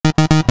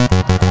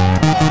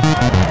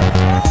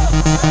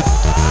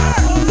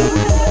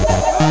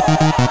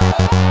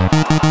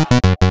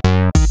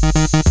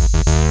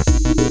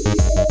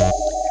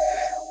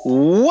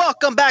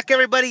Welcome back,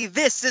 everybody.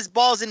 This is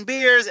Balls and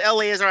Beers.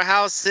 LA is our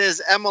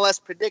house's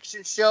MLS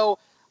prediction show.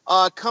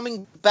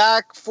 Coming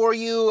back for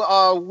you,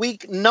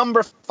 week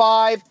number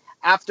 5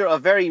 after a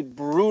very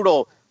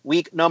brutal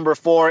week number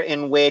 4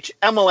 in which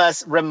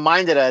MLS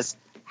reminded us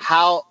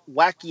how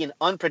wacky and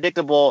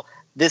unpredictable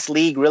this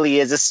league really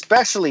is,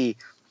 especially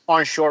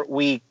on short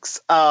weeks.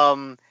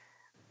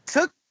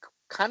 Took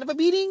kind of a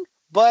beating,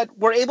 but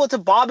we're able to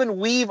bob and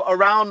weave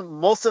around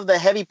most of the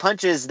heavy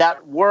punches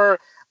that were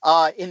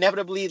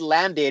inevitably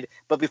landed.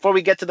 But before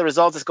we get to the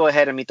results, let's go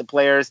ahead and meet the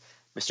players.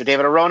 Mr.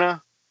 David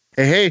Arona.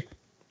 Hey.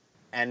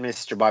 And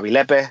Mr. Bobby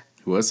Lepe.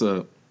 What's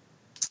up?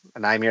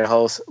 And I'm your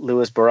host,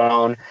 Louis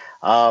Barone.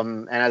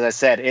 And as I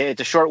said,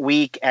 it's a short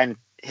week, and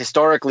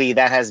historically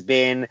that has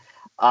been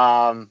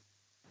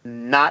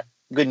not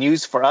good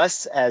news for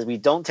us, as we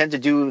don't tend to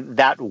do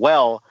that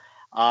well.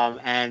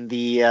 And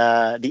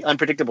the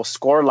unpredictable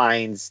score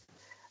lines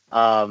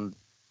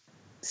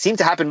seem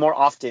to happen more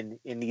often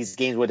in these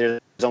games where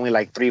there's only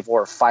like 3,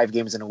 4, or 5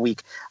 games in a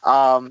week.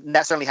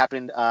 That certainly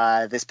happened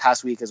this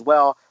past week as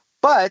well.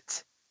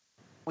 But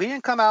we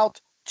didn't come out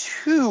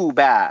too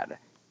bad.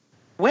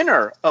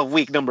 Winner of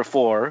week number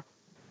 4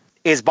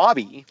 is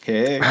Bobby.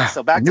 Hey.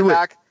 So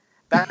back-to-back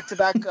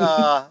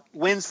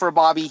wins for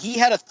Bobby. He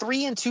had a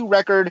 3-2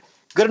 record,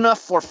 good enough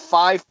for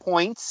 5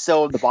 points.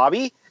 So,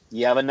 Bobby,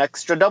 you have an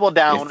extra double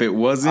down. If it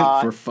wasn't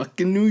for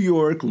fucking New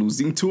York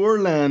losing to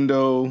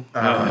Orlando.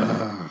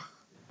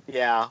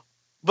 Yeah.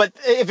 But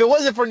if it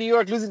wasn't for New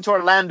York losing to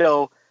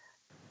Orlando,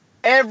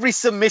 every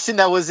submission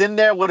that was in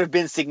there would have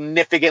been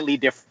significantly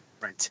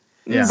different.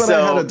 Yeah. But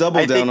I had a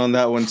double down on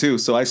that one too,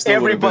 so I still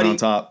would have been on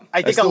top.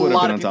 I think a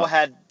lot of people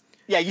had...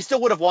 Yeah, you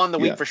still would have won the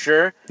week for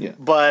sure. Yeah.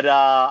 But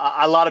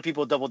a lot of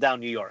people doubled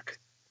down New York.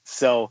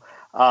 So,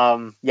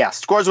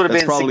 scores would have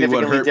been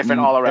significantly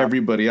different all around.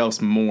 Everybody else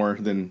more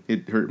than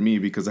it hurt me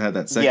because I had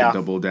that second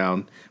double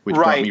down, which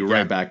brought me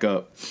right back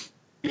up.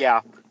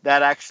 Yeah,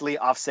 that actually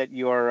offset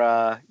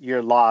your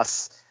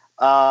loss.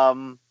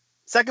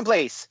 Second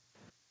place,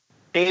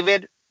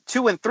 David,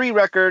 2-3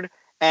 record,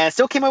 and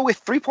still came out with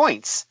 3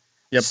 points.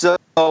 Yep. So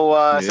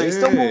he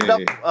still moved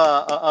up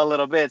a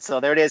little bit. So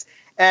there it is.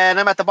 And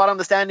I'm at the bottom of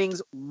the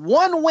standings.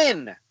 1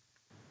 win,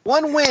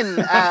 4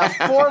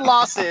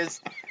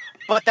 losses.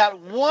 But that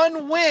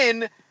 1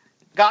 win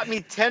got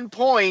me 10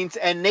 points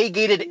and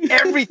negated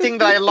everything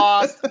that I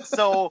lost.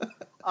 So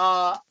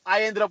I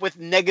ended up with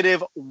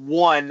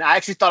 -1. I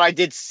actually thought I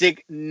did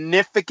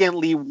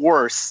significantly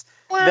worse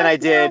than I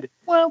did.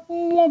 There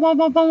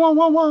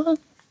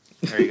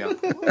you go.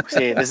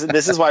 See,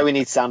 this is why we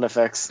need sound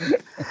effects.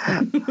 What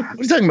are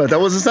you talking about? That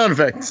wasn't sound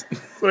effects.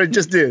 What I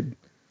just did.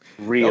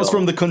 Real. That was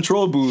from the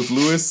control booth,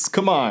 Louis.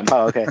 Come on.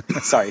 Oh, okay.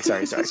 Sorry.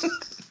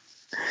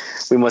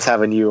 We must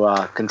have a new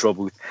control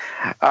booth.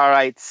 All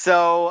right.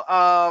 So,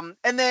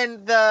 and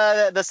then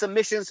the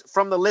submissions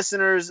from the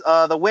listeners.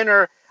 The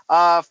winner,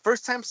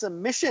 first time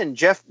submission,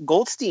 Jeff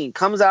Goldstein,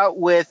 comes out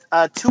with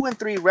a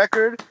 2-3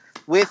 record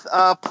with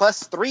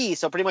 +3.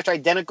 So pretty much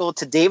identical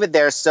to David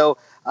there. So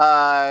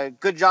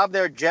good job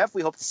there, Jeff.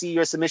 We hope to see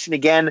your submission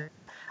again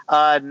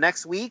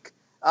next week.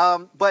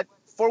 But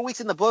 4 weeks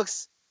in the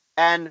books,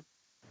 and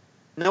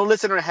no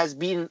listener has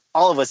beaten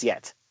all of us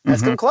yet.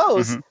 That's come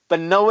close, but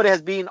nobody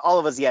has beaten all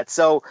of us yet.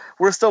 So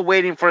we're still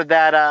waiting for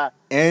that.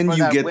 And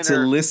you get winner to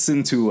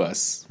listen to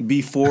us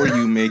before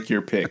you make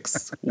your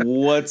picks.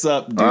 What's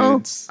up,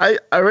 dudes? I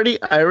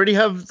already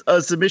have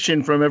a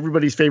submission from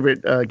everybody's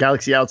favorite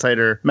Galaxy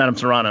outsider, Madame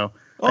Serrano.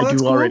 Oh, I do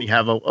cool. already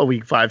have a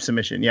week 5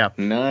 submission. Yeah,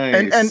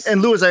 nice.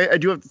 And Louis, I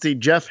do have to say,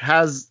 Jeff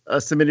has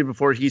submitted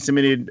before. He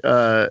submitted,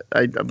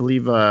 I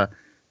believe,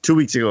 2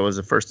 weeks ago was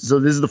the first. So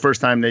this is the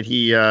first time that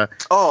he.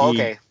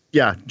 Okay.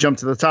 Yeah, jumped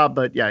to the top,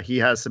 but yeah, he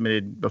has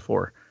submitted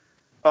before.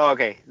 Oh,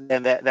 okay.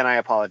 Then I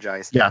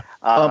apologize. Yeah.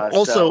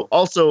 Also,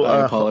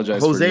 I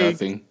apologize Jose, for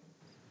nothing.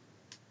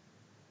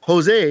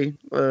 Jose,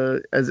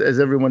 as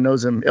everyone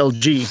knows him,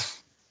 LG,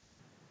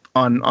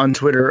 on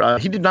Twitter,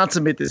 he did not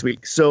submit this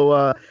week.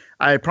 So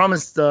I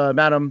promised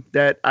Madam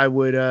that I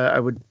would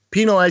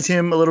penalize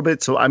him a little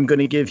bit. So I'm going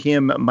to give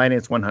him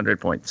 -100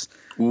 points.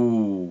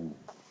 Ooh.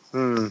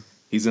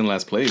 He's in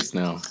last place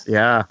now.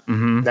 Yeah.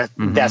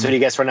 That's what he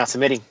gets for not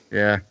submitting.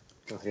 Yeah.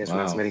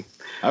 Wow.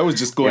 I was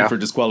just going for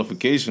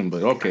disqualification,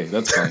 but okay,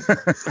 that's fine.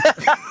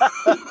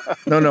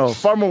 No,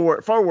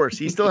 far worse.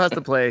 He still has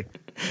to play.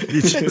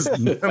 He's just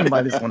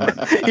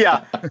 -100.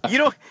 Yeah,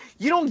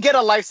 you don't get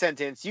a life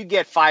sentence. You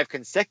get 5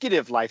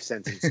 consecutive life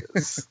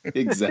sentences.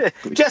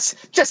 Exactly.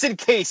 just in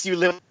case you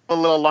live a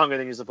little longer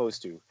than you're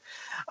supposed to.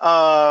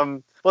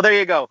 Well, there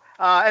you go.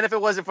 And if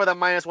it wasn't for the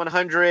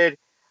 -100,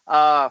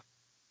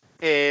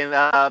 in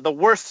the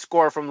worst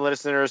score from the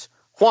listeners,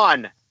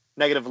 Juan,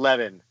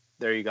 -11.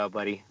 There you go,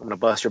 buddy. I'm going to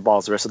bust your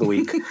balls the rest of the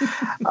week.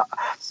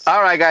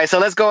 All right, guys. So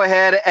let's go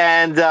ahead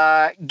and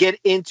get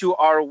into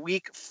our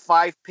week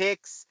 5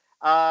 picks.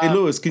 Hey,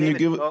 Louis, can you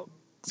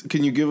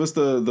give us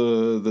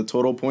the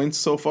total points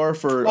so far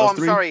for us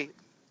three? I'm sorry.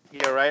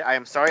 You're right. I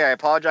am sorry. I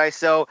apologize.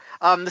 So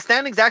the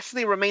standings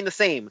actually remain the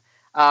same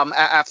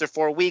after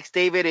 4 weeks.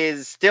 David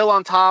is still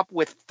on top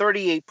with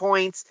 38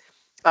 points.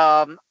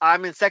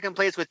 I'm in second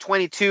place with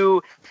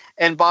 22,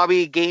 and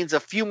Bobby gains a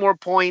few more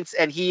points,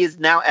 and he is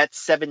now at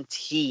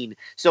 17.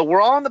 So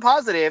we're all on the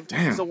positive.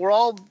 Damn. So we're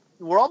all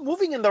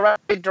moving in the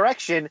right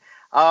direction.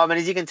 And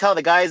as you can tell,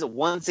 the guys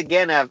once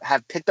again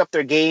have picked up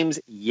their games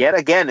yet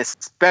again,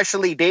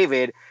 especially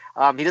David.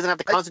 He doesn't have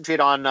to concentrate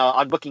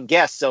on booking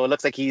guests, so it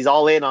looks like he's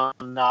all in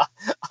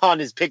on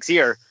his picks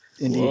here.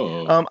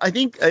 Indeed. I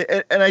think,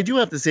 and I do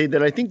have to say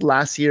that I think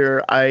last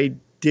year I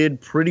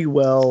did pretty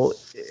well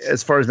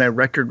as far as my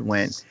record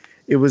went.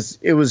 It was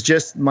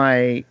just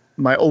my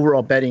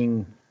overall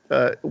betting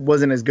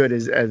wasn't as good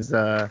as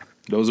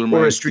those are my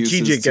or as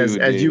strategic too,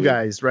 as you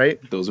guys, right?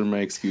 Those are my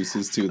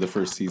excuses too. The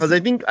first season, because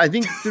I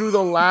think through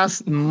the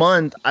last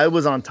month I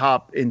was on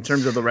top in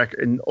terms of the record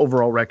and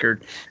overall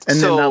record,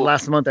 and then that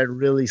last month I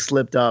really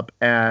slipped up,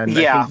 and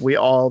I think we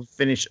all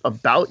finished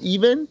about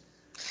even.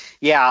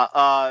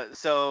 Yeah.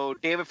 So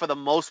David, for the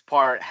most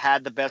part,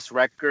 had the best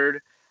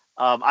record.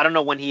 I don't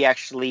know when he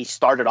actually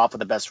started off with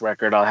the best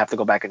record. I'll have to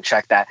go back and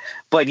check that.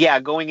 But yeah,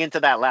 going into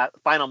that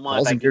final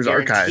month, I can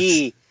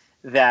guarantee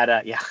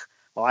that.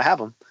 Well, I have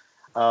them.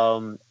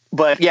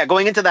 But yeah,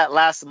 going into that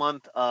last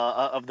month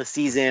of the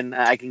season,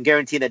 I can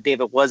guarantee that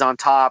David was on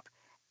top.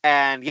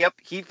 And yep,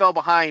 he fell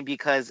behind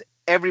because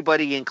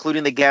everybody,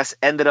 including the guests,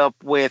 ended up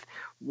with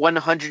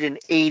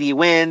 180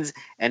 wins,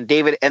 and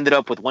David ended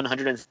up with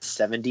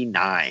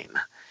 179.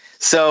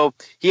 So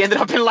he ended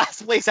up in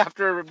last place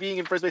after being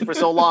in first place for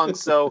so long.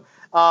 So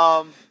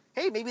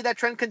hey, maybe that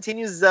trend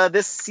continues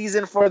this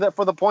season for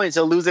the points.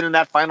 He'll lose it in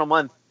that final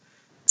month.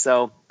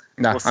 So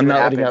no, I'm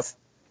not letting up.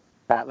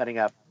 Not letting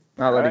up.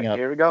 Not letting up.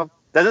 Here we go.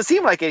 Doesn't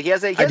seem like it.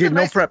 I did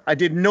no prep. I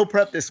did no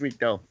prep this week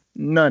though.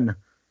 None.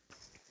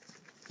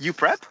 You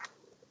prep?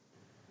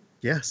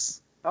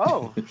 Yes.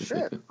 Oh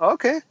shit.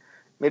 Okay.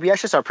 Maybe I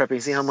should start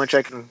prepping. See how much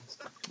I can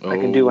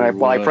do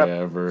while I prep.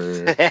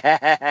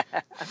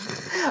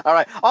 All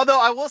right.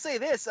 Although I will say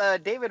this,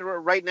 David,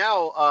 right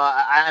now,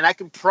 and I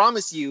can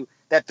promise you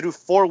that through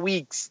 4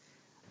 weeks,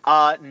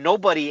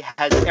 nobody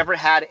has ever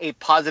had a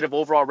positive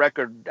overall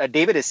record.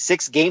 David is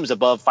 6 games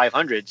above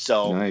 500,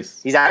 so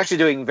nice. He's actually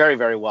doing very,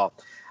 very well.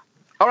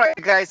 All right,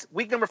 guys,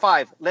 week number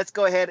 5. Let's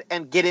go ahead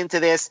and get into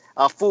this.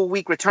 Full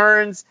week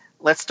returns.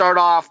 Let's start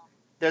off.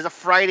 There's a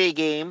Friday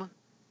game.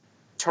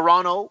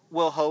 Toronto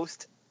will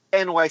host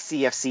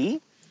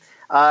NYCFC.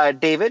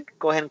 David,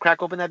 go ahead and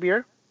crack open that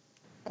beer.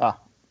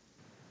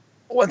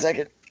 1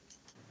 second.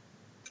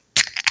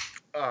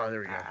 Oh,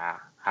 there we go.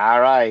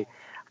 All right.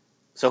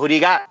 So who do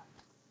you got?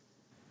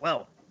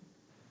 Well,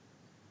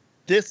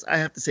 this, I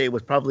have to say,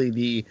 was probably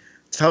the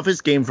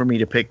toughest game for me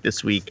to pick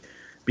this week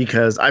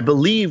because I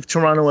believe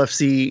Toronto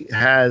FC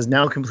has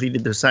now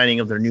completed the signing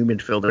of their new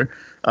midfielder,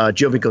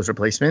 Giovinco's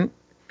replacement.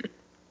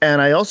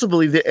 And I also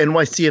believe that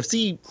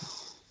NYCFC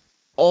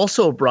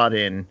also brought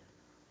in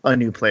a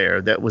new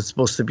player that was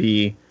supposed to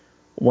be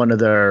one of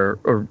their,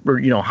 or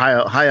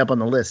high up on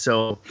the list.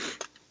 So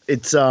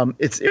it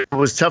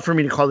was tough for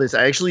me to call this.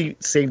 I actually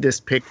saved this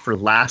pick for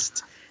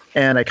last,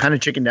 and I kind of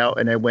chickened out,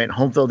 and I went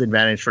home field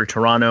advantage for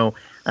Toronto,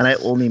 and I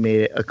only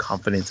made it a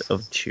confidence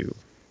of 2.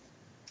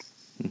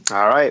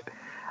 All right.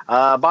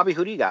 Bobby,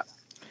 who do you got?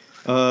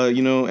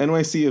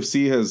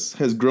 NYCFC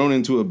has grown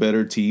into a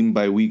better team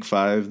by week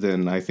 5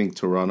 than I think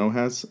Toronto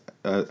has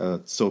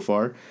so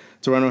far.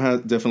 Toronto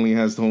definitely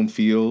has the home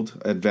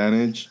field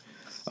advantage.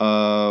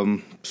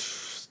 The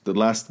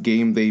last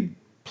game they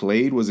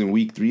played was in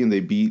week 3 and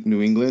they beat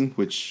New England,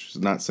 which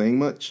is not saying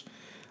much.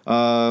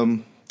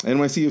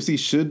 NYCFC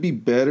should be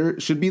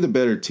the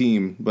better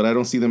team, but I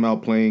don't see them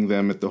outplaying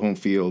them at the home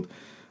field.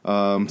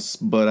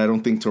 But I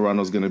don't think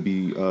Toronto's going to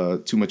be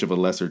too much of a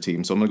lesser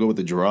team. So I'm going to go with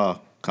the draw,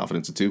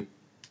 confidence of 2.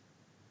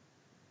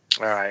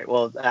 All right.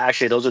 Well,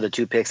 actually, those are the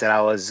 2 picks that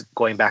I was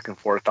going back and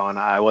forth on.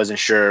 I wasn't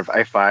sure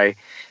if I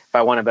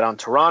want to bet on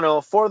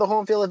Toronto for the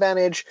home field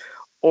advantage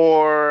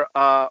or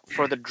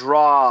for the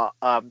draw,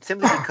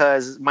 simply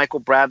because Michael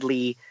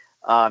Bradley,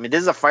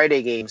 this is a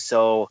Friday game,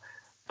 so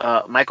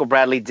Michael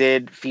Bradley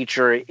did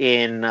feature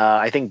in,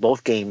 I think,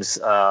 both games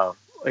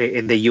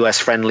in the U.S.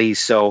 friendlies,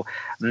 so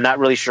I'm not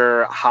really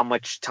sure how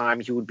much time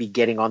he would be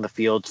getting on the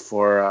field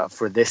for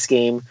this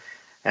game,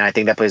 and I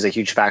think that plays a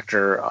huge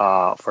factor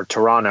for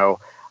Toronto.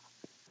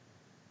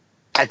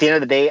 At the end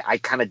of the day, I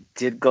kind of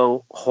did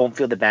go home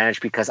field advantage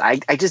because I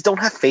just don't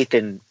have faith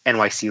in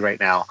NYC right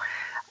now.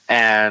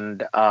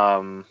 And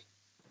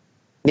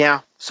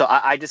so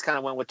I just kind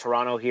of went with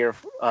Toronto here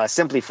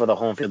simply for the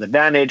home field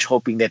advantage,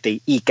 hoping that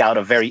they eke out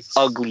a very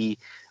ugly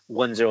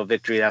 1-0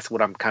 victory. That's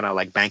what I'm kind of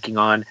like banking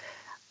on.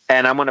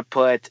 And I'm going to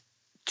put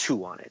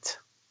 2 on it.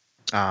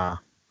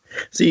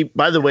 See,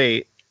 by the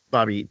way,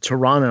 Bobby,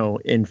 Toronto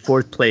in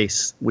 4th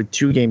place with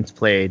 2 games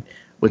played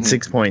with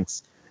 6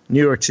 points.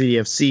 New York City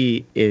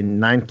FC in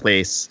 9th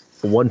place,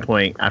 1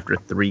 point after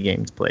 3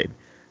 games played.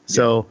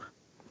 So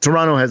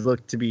Toronto has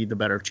looked to be the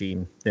better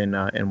team than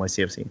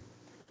NYCFC.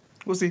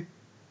 We'll see.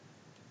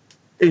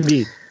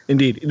 Indeed.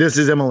 This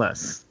is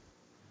MLS.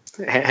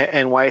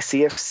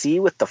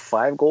 NYCFC with the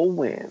 5-goal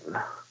win.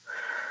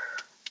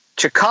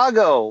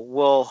 Chicago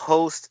will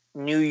host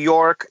New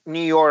York.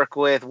 New York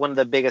with one of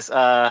the biggest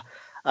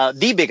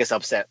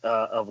upset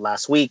of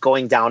last week,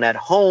 going down at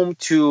home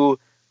to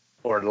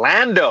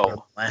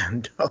Orlando.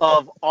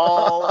 Of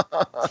all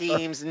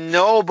teams,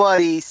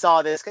 nobody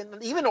saw this.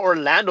 Even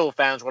Orlando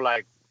fans were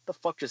like, "What the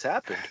fuck just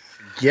happened?"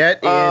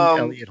 Get in,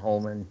 Elliot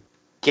Holman.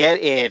 Get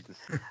in.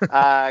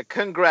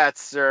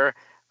 Congrats, sir.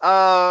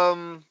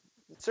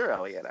 Sir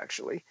Elliot,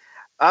 actually.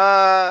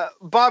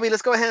 Bobby,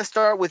 let's go ahead and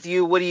start with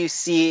you. What do you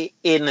see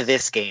in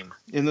this game?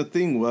 And the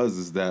thing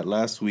is that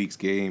last week's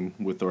game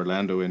with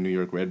Orlando and New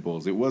York Red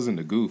Bulls, it wasn't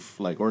a goof.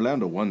 Like,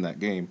 Orlando won that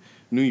game.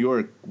 New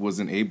York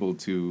wasn't able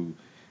to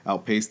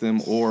outpace them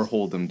or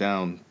hold them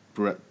down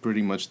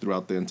pretty much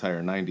throughout the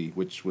entire 90,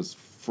 which was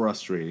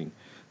frustrating.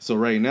 So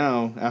right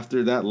now,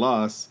 after that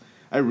loss,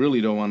 I really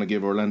don't want to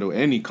give Orlando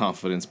any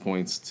confidence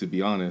points, to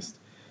be honest.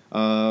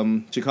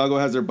 Chicago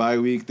has their bye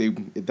week.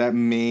 That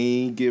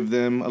may give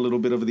them a little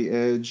bit of the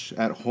edge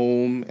at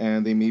home,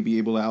 and they may be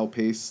able to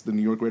outpace the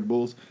New York Red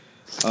Bulls.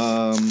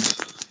 I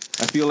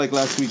feel like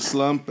last week's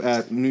slump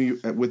with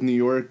New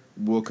York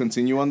will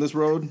continue on this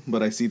road,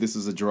 but I see this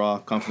as a draw.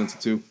 Confidence of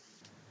 2.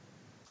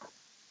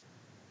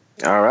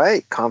 All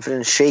right,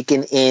 confidence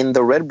shaken in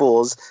the Red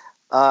Bulls.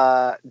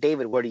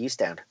 David, where do you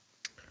stand?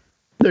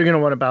 They're going to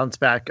want to bounce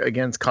back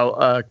against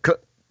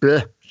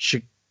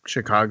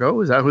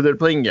Chicago. Is that who they're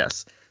playing?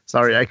 Yes.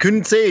 Sorry, I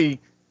couldn't say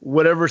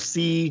whatever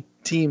C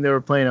team they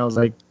were playing. I was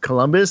like,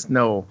 Columbus?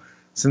 No.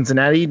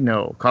 Cincinnati?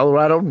 No.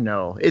 Colorado?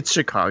 No. It's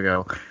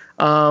Chicago.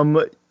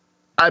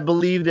 I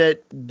believe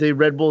that the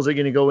Red Bulls are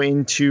going to go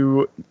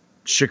into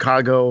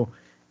Chicago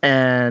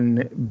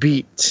and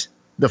beat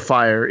the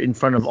Fire in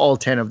front of all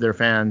 10 of their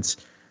fans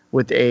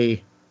with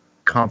a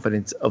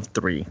confidence of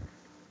 3.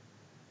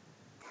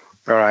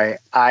 All right.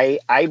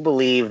 I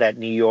believe that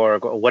New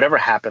York, whatever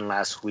happened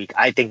last week,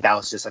 I think that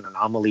was just an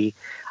anomaly.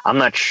 I'm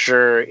not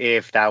sure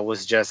if that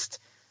was just,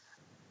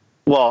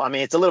 well, I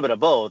mean, it's a little bit of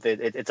both.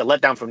 It's a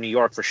letdown from New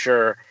York for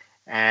sure.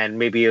 And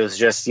maybe it was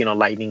just,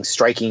 lightning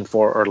striking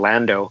for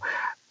Orlando.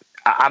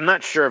 I'm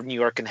not sure if New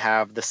York can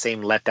have the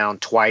same letdown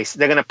twice.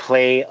 They're going to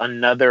play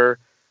another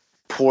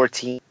poor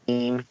team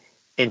in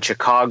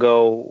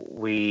Chicago.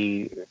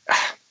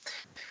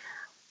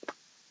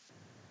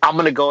 I'm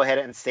going to go ahead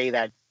and say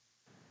that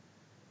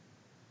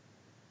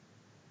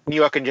New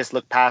York can just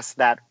look past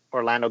that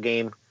Orlando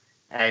game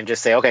and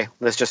just say, okay,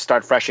 let's just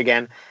start fresh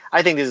again.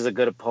 I think this is a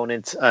good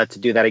opponent to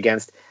do that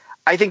against.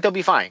 I think they'll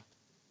be fine.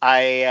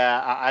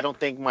 I don't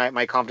think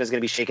my confidence is going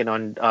to be shaken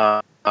on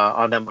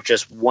them with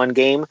just one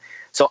game.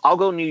 So I'll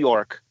go New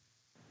York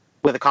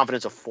with a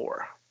confidence of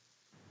 4.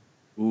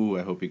 Ooh,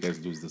 I hope you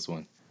guys lose this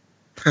one.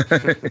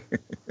 I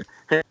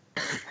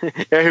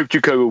hope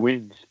Chicago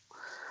wins.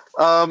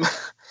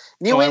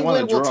 New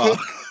England will take.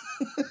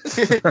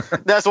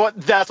 That's why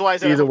I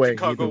said either way,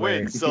 Chicago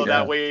wins. So yeah.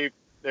 That way,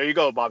 there you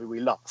go, Bobby. We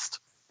lost.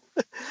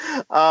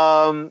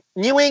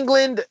 New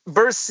England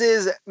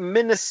versus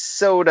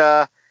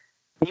Minnesota.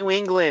 New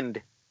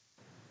England,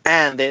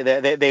 and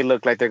they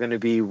look like they're going to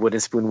be wooden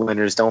spoon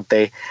winners, don't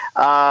they?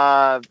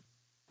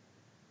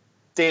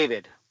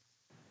 David.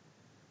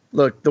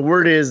 Look, the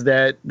word is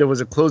that there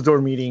was a closed door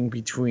meeting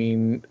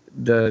between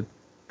the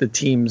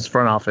team's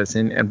front office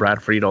and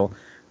Brad Friedel.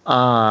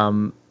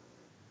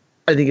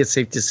 I think it's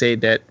safe to say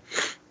that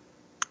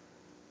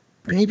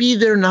maybe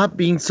they're not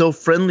being so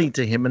friendly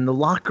to him in the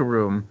locker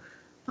room.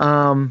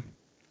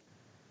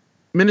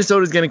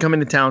 Minnesota's going to come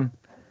into town.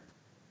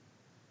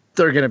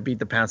 They're going to beat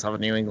the pants off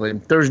of New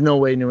England. There's no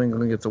way New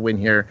England gets a win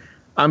here.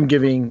 I'm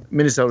giving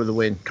Minnesota the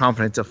win.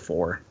 Confidence of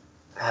 4.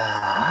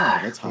 Wow,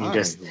 that's high.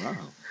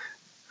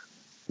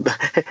 Wow.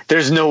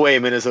 There's no way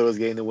Minnesota's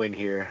getting the win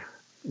here.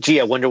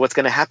 Gee, I wonder what's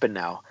going to happen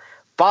now.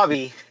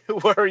 Bobby,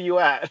 where are you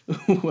at?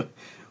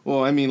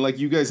 Well, I mean, like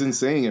you guys been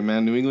saying it,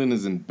 man. New England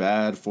is in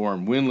bad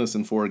form, winless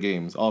in 4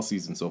 games all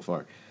season so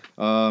far.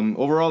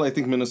 Overall, I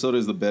think Minnesota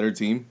is the better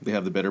team. They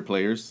have the better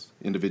players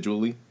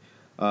individually.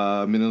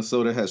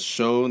 Minnesota has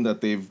shown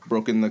that they've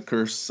broken the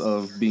curse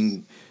of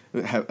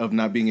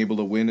not being able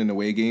to win in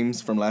away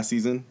games from last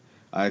season.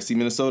 I see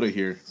Minnesota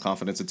here,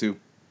 confidence of 2.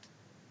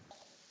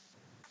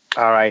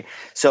 All right.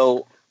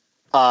 So,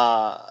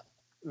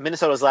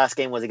 Minnesota's last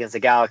game was against the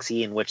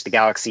Galaxy, in which the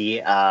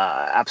Galaxy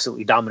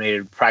absolutely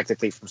dominated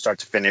practically from start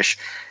to finish.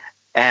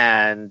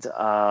 And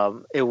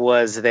it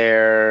was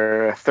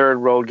their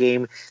 3rd road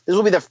game. This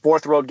will be their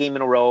 4th road game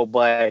in a row,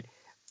 but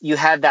you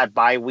had that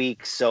bye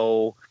week,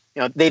 so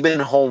they've been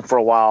home for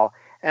a while,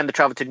 and the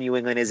travel to New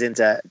England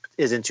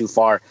isn't too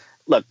far.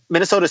 Look,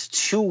 Minnesota's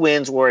 2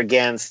 wins were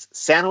against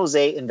San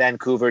Jose and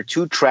Vancouver,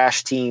 2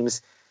 trash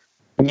teams.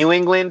 New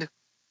England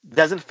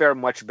doesn't fare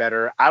much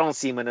better. I don't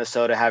see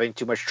Minnesota having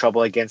too much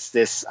trouble against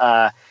this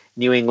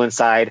New England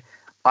side.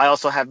 I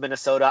also have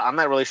Minnesota. I'm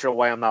not really sure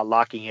why I'm not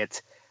locking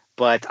it,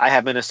 but I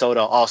have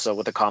Minnesota also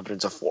with a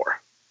confidence of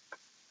 4.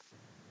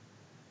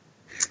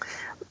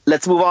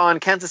 Let's move on.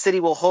 Kansas City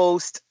will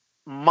host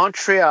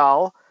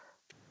Montreal.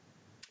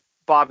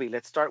 Bobby,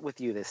 let's start with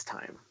you this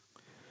time.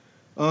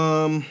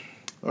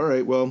 All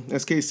right. Well,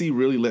 SKC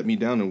really let me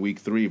down in week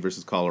 3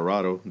 versus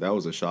Colorado. That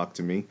was a shock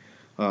to me.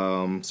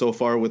 So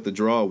far with the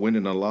draw, a win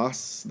and a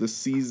loss this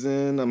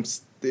season, I'm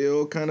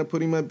still kind of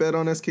putting my bet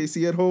on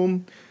SKC at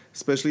home,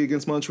 especially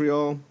against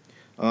Montreal.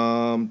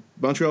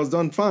 Montreal's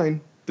done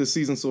fine this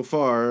season so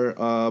far,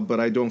 but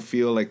I don't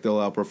feel like they'll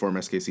outperform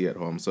SKC at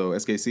home. So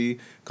SKC,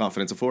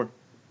 confidence of 4.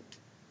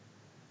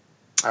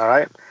 All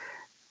right.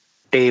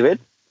 David?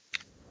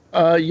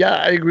 Yeah,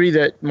 I agree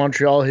that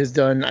Montreal has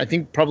done, I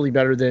think, probably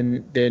better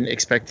than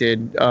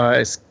expected.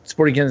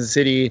 Sporting Kansas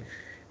City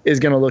is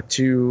going to look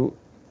to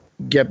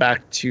get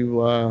back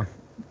to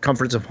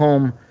comforts of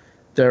home.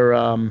 They're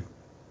going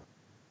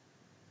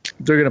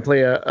to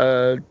play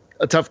a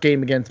tough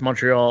game against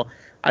Montreal.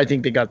 I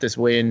think they got this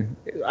win.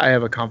 I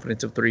have a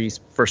confidence of 3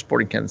 for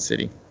Sporting Kansas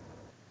City.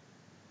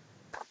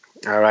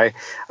 All right.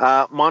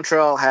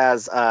 Montreal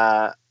has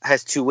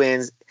 2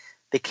 wins.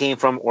 They came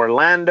from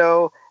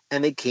Orlando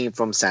and they came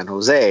from San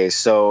Jose.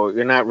 So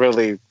you're not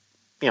really,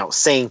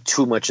 saying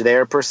too much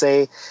there per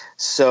se.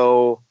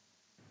 So,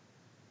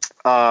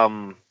 I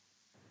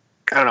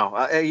don't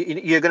know.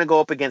 You're going to go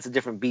up against a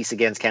different beast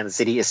against Kansas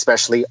City,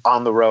 especially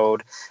on the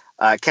road.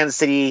 Kansas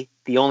City,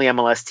 the only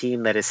MLS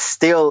team that is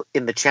still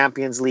in the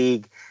Champions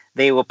League.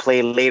 They will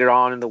play later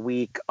on in the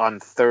week on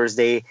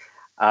Thursday.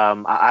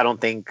 I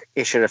don't think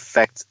it should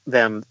affect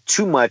them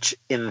too much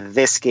in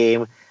this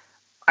game.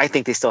 I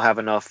think they still have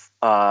enough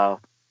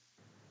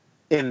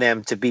in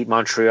them to beat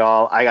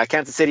Montreal. I got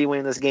Kansas City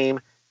winning this game.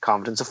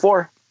 Confidence of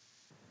 4.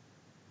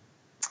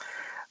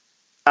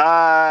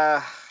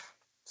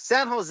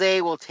 San Jose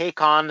will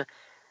take on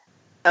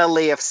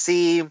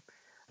LAFC.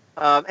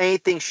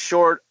 Anything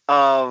short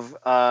of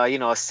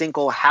a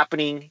single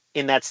happening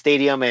in that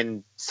stadium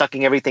and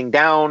sucking everything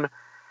down.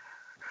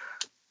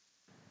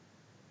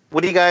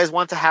 What do you guys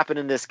want to happen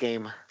in this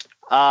game?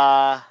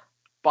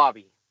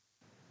 Bobby.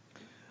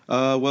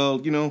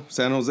 Well,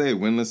 San Jose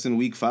winless in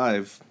week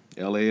 5.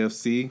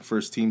 LAFC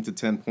first team to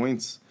 10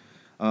 points.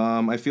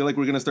 I feel like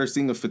we're going to start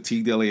seeing a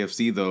fatigued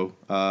LAFC though,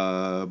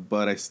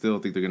 but I still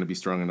think they're going to be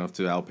strong enough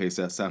to outpace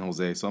San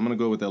Jose. So I'm going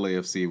to go with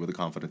LAFC with a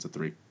confidence of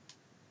 3.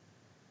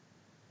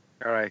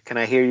 All right. Can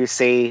I hear you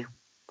say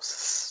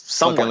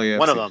someone,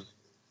 one of them?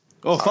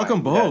 Oh, fuck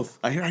them both.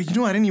 I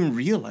didn't even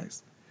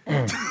realize.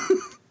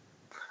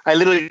 I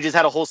literally just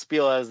had a whole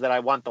spiel as that I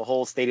want the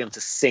whole stadium to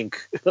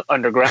sink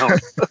underground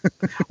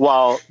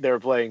while they're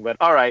playing. But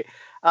all right.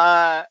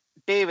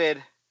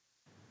 David,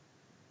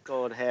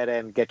 go ahead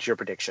and get your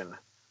prediction.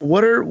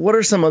 What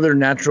are some other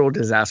natural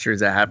disasters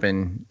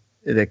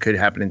that could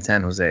happen in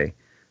San Jose?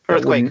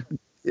 Earthquake.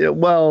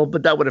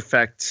 But that would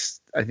affect,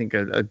 I think,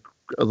 a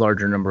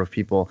larger number of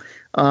people.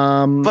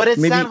 But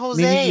it's San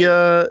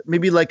Jose.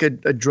 Maybe like a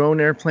drone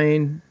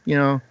airplane,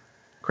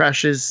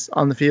 crashes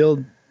on the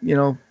field.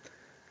 No.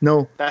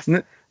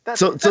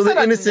 So the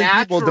innocent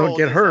people don't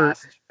get hurt.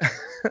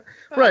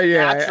 Right?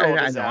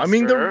 Yeah, I know. I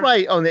mean, they're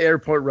right on the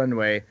airport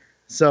runway,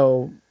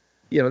 so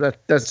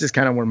that's just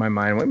kind of where my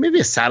mind went.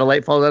 Maybe a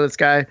satellite falls out of the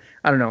sky.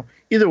 I don't know.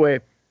 Either way,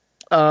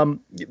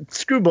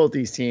 screw both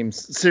these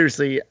teams.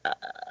 Seriously.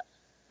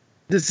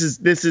 This is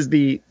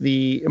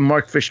the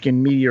Mark Fishkin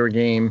meteor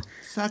game.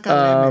 Suck a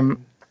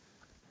lemon.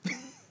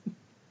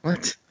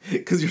 What?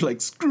 Because you're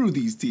like, screw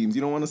these teams.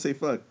 You don't want to say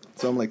fuck.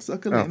 So I'm like,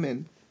 suck a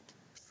lemon.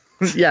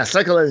 Yeah,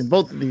 suck a lemon.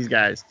 Both of these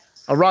guys.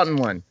 A rotten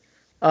one.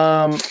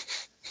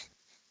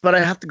 But I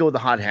have to go with the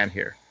hot hand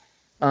here.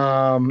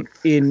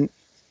 In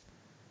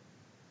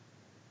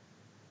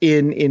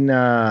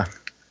I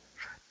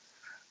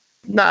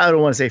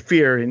don't want to say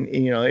fear,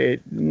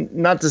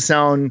 not to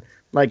sound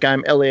like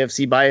I'm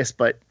LAFC biased,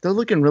 but they're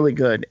looking really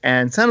good,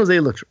 and San Jose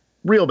looks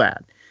real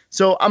bad.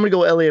 So I'm gonna go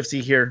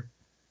LAFC here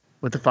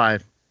with the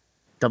 5,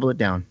 double it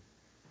down.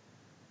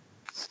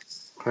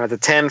 The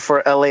 10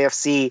 for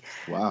LAFC.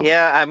 Wow.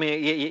 Yeah, I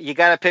mean, you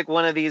got to pick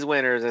one of these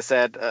winners.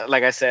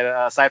 Like I said,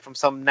 aside from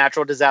some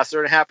natural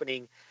disaster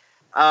happening,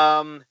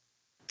 as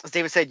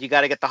David said, you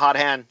got to get the hot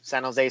hand.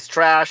 San Jose is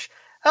trash.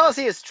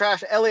 LAFC is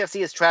trash.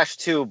 LAFC is trash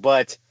too,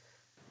 but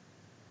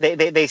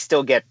they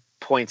still get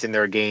points in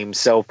their game.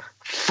 So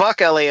fuck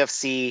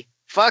LAFC,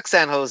 fuck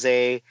San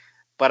Jose,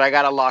 but I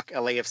got to lock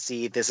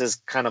LAFC. This is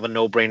kind of a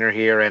no-brainer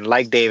here. And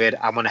like David,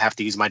 I'm going to have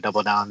to use my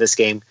double down on this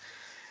game.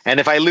 And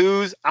if I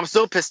lose, I'm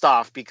still pissed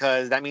off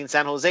because that means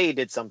San Jose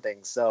did something.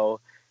 So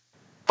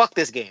fuck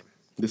this game.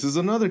 This is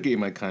another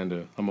game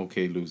I'm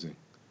okay losing.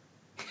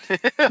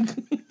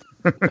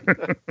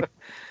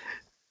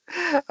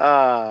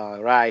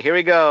 Right, here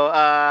we go.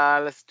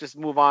 Let's just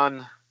move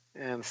on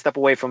and step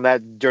away from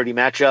that dirty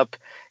matchup.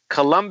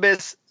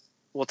 Columbus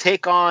will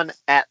take on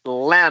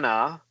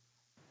Atlanta.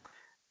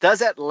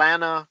 Does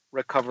Atlanta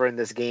recover in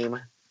this game?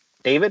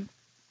 David?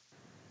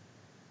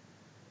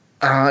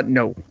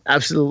 No,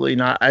 absolutely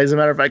not. As a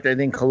matter of fact, I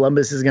think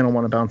Columbus is going to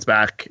want to bounce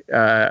back,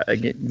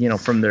 again,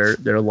 from their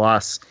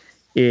loss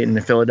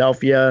in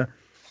Philadelphia.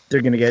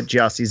 They're going to get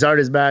Gyasi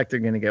Zardes back. They're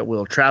going to get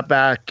Will Trapp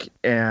back,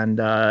 and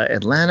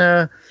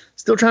Atlanta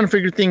still trying to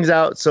figure things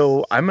out.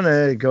 So I'm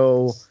going to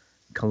go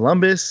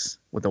Columbus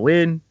with a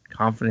win,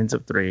 confidence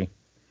of 3.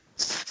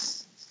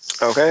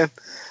 Okay.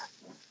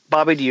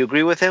 Bobby, do you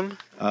agree with him?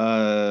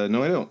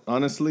 No, I don't.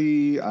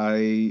 Honestly,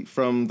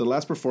 from the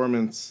last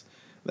performance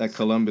that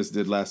Columbus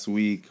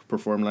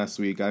performed last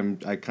week,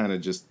 I kind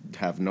of just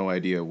have no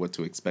idea what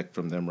to expect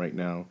from them right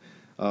now.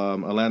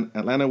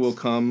 Atlanta will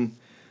come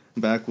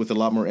back with a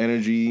lot more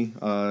energy.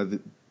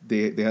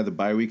 They had the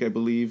bye week, I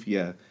believe.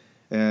 Yeah,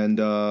 and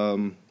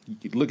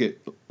look at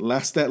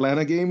last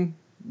Atlanta game,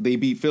 they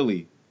beat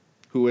Philly,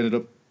 who ended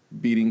up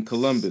beating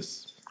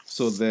Columbus.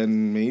 So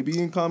then maybe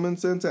in common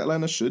sense,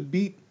 Atlanta should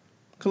beat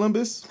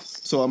Columbus.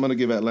 So I'm going to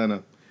give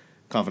Atlanta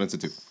confidence of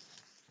 2.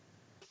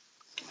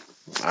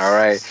 All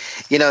right.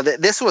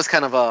 This was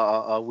kind of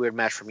a weird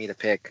match for me to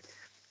pick.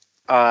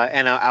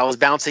 And I was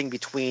bouncing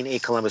between a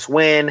Columbus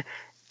win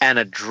and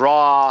a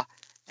draw.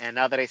 And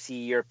now that I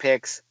see your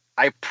picks,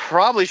 I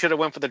probably should have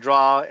went for the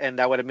draw, and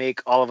that would have made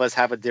all of us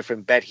have a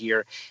different bet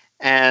here.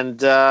 And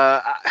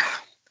the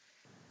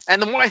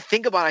more I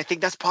think about it, I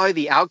think that's probably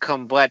the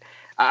outcome. But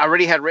I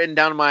already had written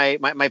down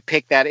my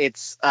pick that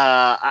it's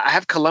I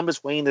have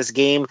Columbus winning this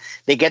game.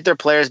 They get their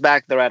players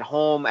back. They're at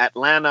home.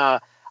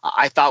 Atlanta,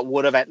 I thought,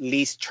 would have at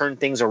least turned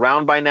things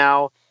around by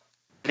now.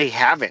 They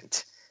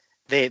haven't.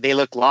 They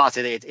look lost.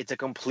 It's a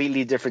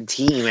completely different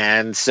team,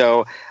 and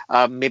so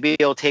maybe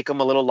it'll take them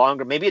a little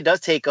longer. Maybe it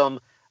does take them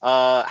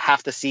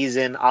half the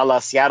season, a la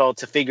Seattle,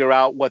 to figure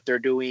out what they're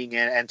doing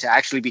and to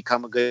actually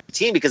become a good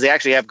team, because they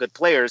actually have good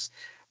players.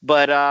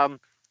 But I'm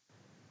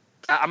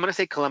going to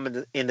say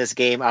Columbus in this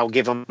game. I'll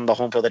give them the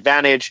home field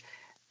advantage,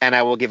 and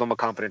I will give them a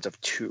confidence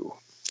of 2.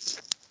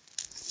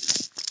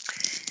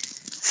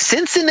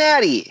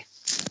 Cincinnati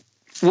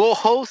will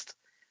host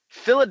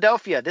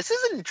Philadelphia. This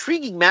is an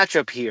intriguing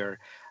matchup here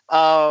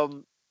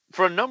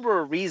for a number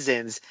of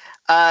reasons.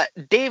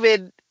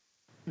 David,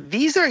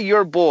 these are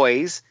your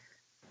boys,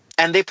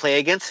 and they play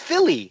against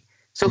Philly.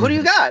 So who do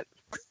you got?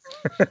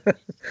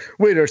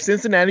 Wait, are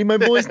Cincinnati my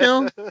boys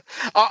now?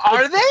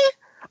 Are they?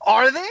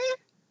 Are they?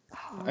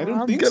 I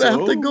don't think so.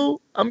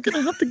 I'm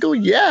gonna have to go.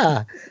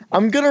 Yeah,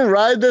 I'm gonna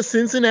ride the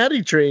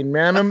Cincinnati train,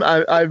 man.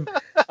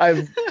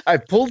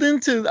 I've pulled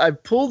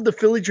the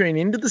Philly train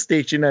into the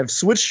station. I've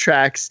switched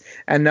tracks,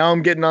 and now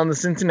I'm getting on the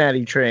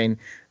Cincinnati train.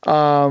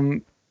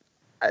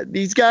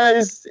 These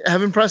guys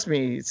have impressed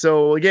me.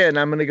 So again,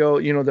 I'm gonna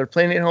go. They're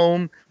playing at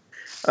home.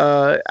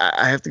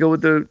 I have to go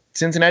with the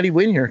Cincinnati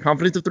win here.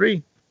 Confidence of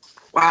 3.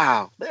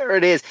 Wow, there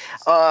it is.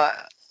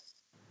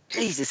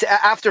 Jesus,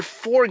 after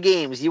 4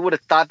 games, you would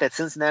have thought that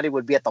Cincinnati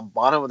would be at the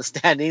bottom of the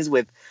standings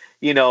with,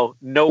 no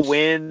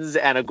wins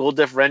and a goal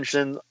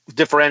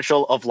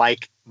differential of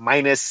like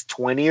minus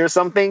 20 or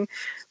something.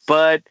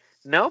 But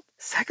nope,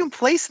 second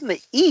place in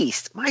the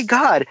East. My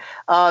God.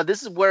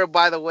 This is where,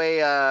 by the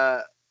way,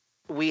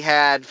 we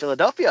had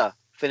Philadelphia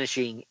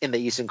finishing in the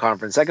Eastern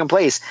Conference, second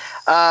place.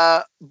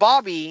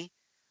 Bobby,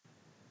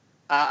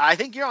 I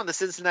think you're on the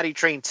Cincinnati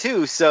train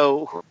too.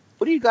 So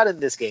what do you got in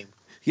this game?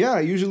 Yeah,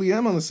 I usually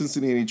am on the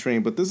Cincinnati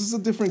train, but this is a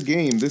different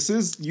game.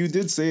 You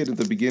did say it at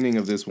the beginning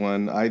of this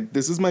one.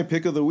 This is my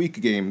pick of the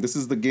week game. This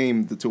is the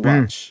game to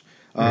watch.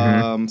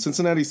 Mm-hmm.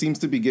 Cincinnati seems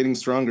to be getting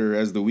stronger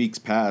as the weeks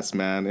pass,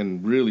 man,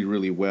 and really,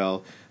 really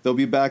well. They'll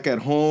be back at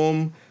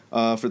home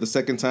for the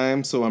second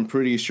time, so I'm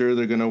pretty sure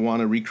they're going to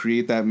want to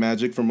recreate that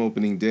magic from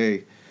opening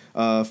day.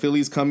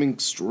 Philly's coming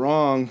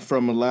strong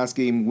from a last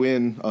game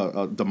win,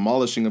 a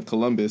demolishing of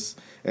Columbus,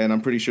 and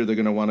I'm pretty sure they're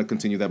going to want to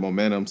continue that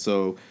momentum.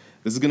 So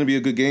this is going to be a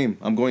good game.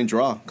 I'm going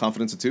draw.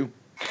 Confidence of 2.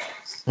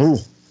 Ooh.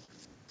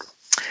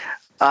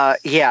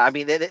 Yeah, I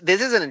mean, this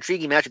is an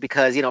intriguing matchup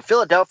because,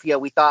 Philadelphia,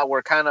 we thought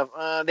were kind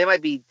of, they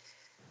might be,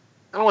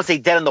 I don't want to say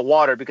dead in the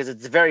water because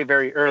it's very,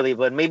 very early,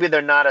 but maybe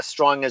they're not as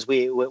strong as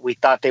we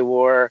thought they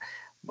were,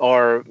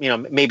 or,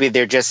 maybe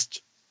they're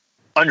just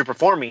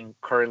underperforming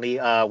currently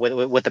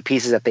with the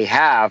pieces that they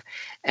have.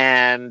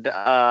 And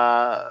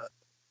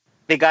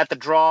they got the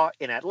draw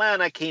in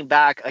Atlanta, came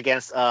back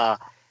against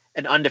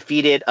an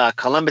undefeated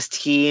Columbus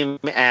team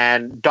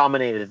and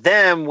dominated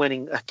them,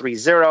 winning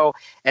 3-0.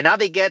 And now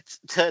they get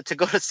to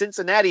go to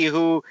Cincinnati,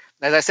 who,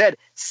 as I said,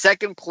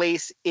 second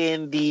place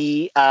in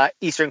the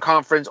Eastern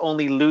Conference,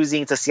 only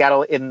losing to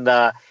Seattle in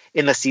the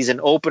season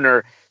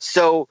opener.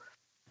 So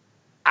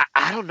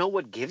I don't know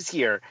what gives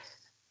here.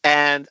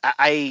 And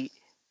I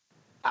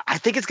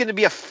think it's going to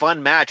be a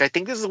fun match. I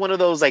think this is one of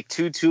those like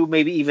 2-2,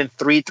 maybe even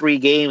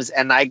 3-3 games.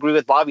 And I agree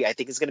with Bobby. I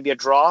think it's going to be a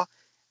draw.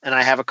 And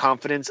I have a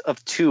confidence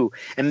of 2.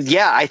 And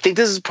yeah, I think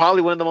this is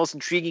probably one of the most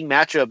intriguing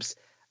matchups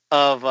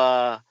of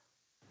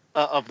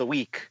the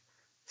week.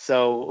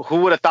 So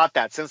who would have thought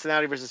that?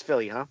 Cincinnati versus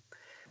Philly, huh?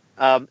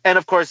 And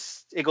of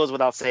course, it goes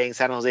without saying,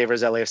 San Jose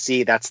versus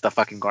LAFC. That's the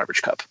fucking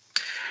garbage cup.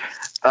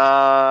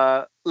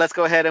 Let's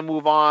go ahead and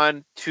move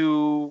on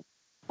to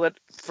what,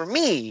 for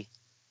me,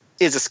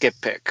 is a skip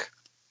pick.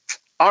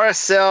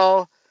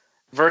 RSL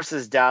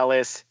versus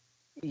Dallas.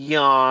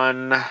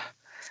 Yawn.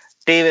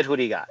 David, who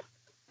do you got?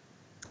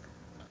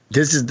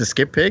 This is the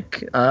skip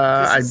pick.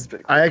 I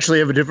actually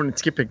have a different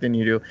skip pick than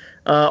you do.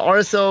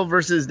 RSL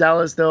versus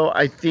Dallas, though,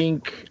 I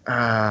think,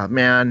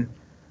 man,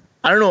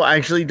 I don't know. I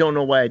actually don't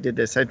know why I did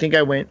this. I think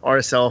I went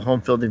RSL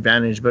home field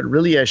advantage, but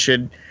really I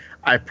should.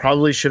 I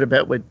probably should have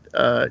bet with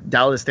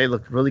Dallas. They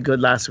looked really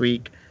good last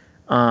week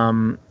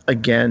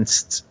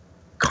against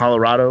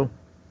Colorado,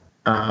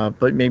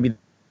 but maybe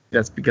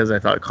that's because I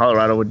thought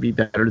Colorado would be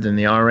better than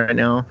they are right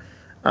now.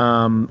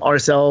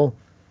 RSL,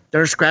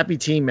 they're a scrappy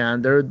team,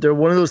 man. They're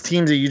one of those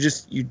teams that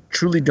you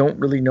truly don't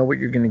really know what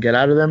you're going to get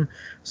out of them.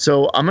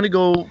 So I'm going to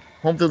go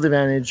home field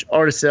advantage,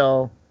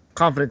 RSL,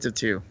 confidence of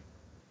 2.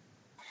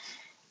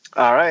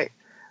 All right.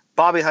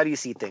 Bobby, how do you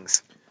see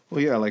things?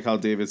 Well, yeah, like how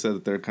David said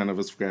that they're kind of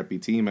a scrappy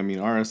team. I mean,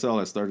 RSL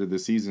has started the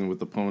season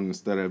with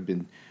opponents that have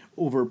been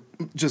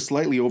just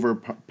slightly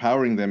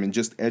overpowering them and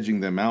just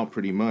edging them out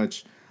pretty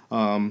much.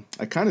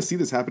 I kind of see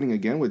this happening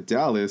again with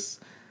Dallas.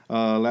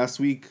 Last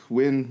week,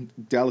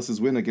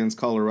 Dallas's win against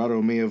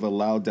Colorado may have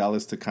allowed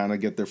Dallas to kind of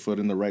get their foot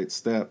in the right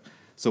step.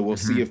 So we'll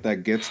see if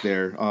that gets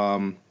there.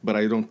 But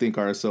I don't think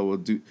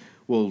RSL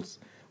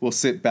will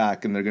sit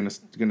back and they're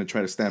gonna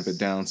try to stamp it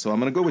down. So I'm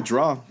gonna go with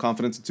draw,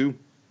 confidence of 2.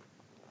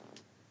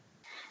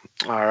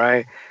 All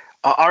right.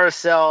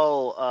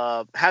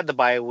 RSL had the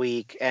bye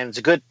week, and it's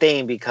a good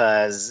thing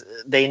because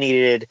they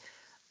needed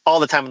all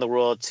the time in the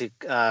world to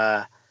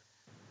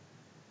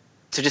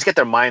just get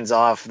their minds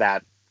off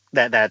that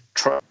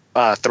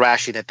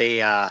thrashing that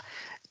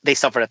they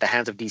suffered at the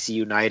hands of DC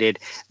United.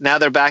 Now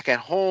they're back at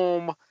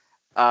home.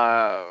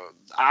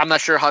 I'm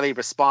not sure how they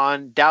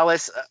respond.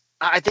 Dallas,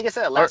 I think I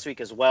said it last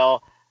week as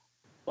well.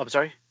 I'm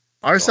sorry?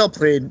 RSL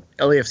played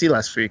LAFC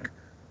last week.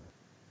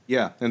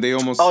 Yeah, and they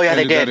almost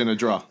ended that in a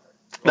draw.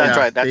 That's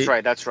right.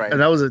 And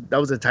that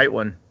was a tight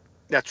one.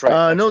 That's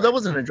right. That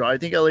wasn't a draw. I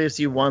think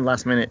LAFC won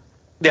last minute.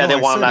 Yeah, they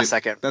won last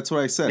second. That's what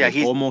I said. Yeah,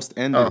 it almost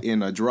ended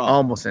in a draw.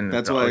 Almost ended.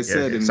 That's why I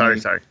said in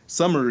my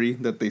summary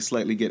that they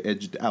slightly get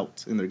edged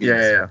out in their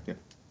games.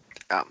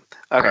 Yeah.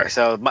 Okay,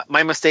 so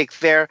my mistake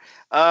there.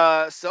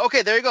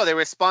 Okay, there you go. They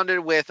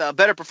responded with a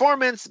better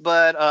performance,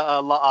 but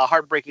a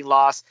heartbreaking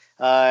loss.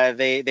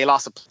 They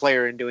lost a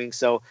player in doing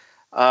so.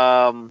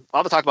 I'll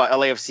talk about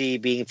LAFC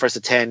being first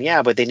to 10.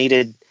 Yeah, but they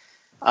needed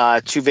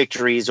 2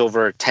 victories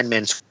over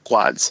 10-man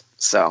squads.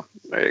 So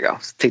there you go.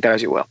 Take that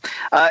as you will.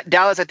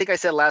 Dallas, I think I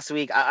said last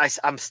week,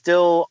 I'm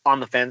still on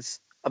the fence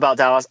about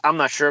Dallas. I'm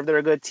not sure if they're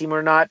a good team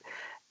or not.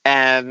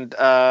 And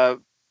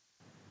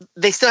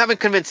they still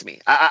haven't convinced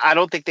me. I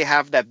don't think they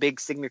have that big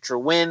signature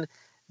win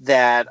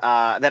that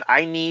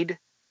I need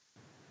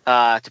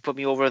to put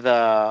me over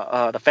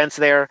the fence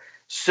there.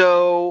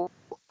 So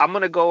I'm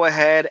going to go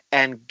ahead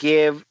and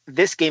give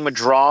this game a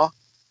draw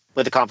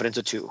with a confidence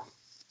of 2.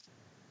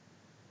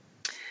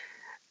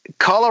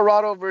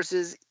 Colorado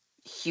versus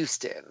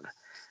Houston.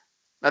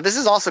 Now, this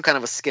is also kind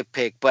of a skip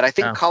pick, but I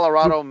think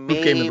Colorado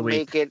may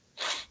make it.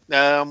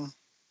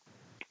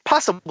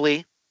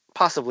 Possibly.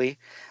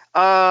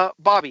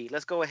 Bobby,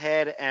 let's go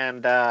ahead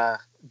and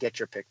get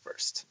your pick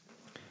first.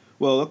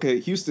 Well, okay,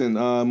 Houston,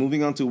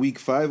 moving on to week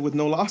 5 with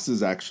no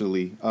losses,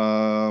 actually.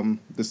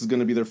 This is going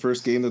to be their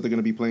first game that they're going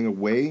to be playing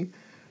away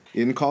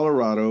in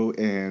Colorado,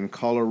 and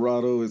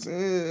Colorado is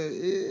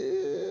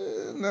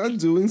not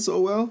doing so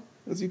well,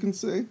 as you can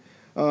say.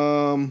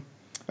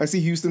 I see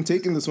Houston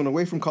taking this one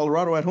away from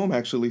Colorado at home,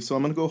 actually. So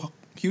I'm going to go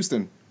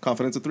Houston.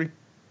 Confidence of 3.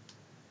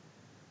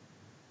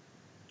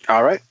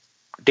 All right.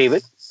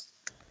 David?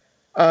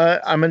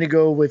 I'm going to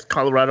go with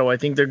Colorado. I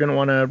think they're going to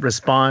want to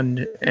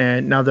respond.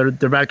 And now they're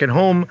back at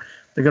home.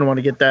 They're going to want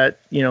to get that,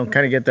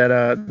 kind of get that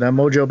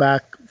mojo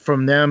back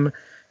from them.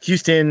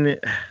 Houston,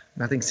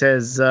 nothing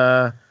says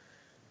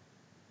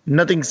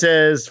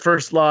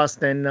first loss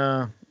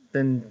than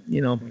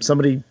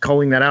somebody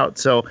calling that out.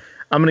 So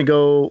I'm going to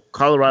go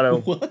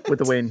Colorado with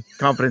the win.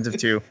 Confidence of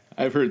 2.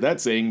 I've heard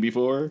that saying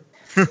before.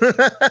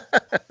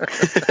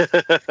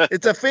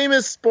 It's a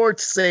famous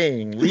sports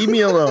saying. Leave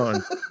me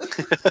alone.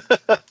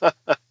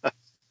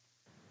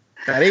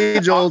 That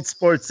age-old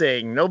sports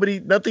saying.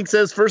 Nothing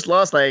says first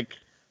loss like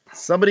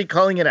somebody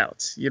calling it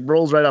out. It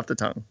rolls right off the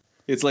tongue.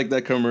 It's like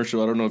that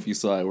commercial. I don't know if you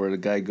saw it, where the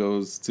guy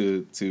goes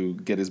to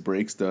get his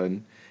brakes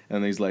done.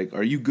 And he's like,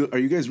 "Are you good? Are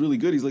you guys really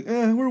good?" He's like,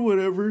 "We're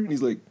whatever." And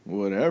he's like,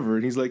 "Whatever."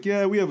 And he's like,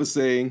 "Yeah, we have a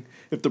saying: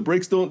 if the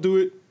brakes don't do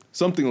it,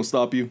 something will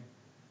stop you."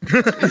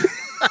 and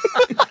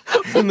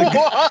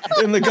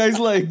the guy's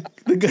like,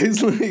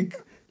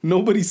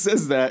 "Nobody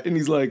says that." And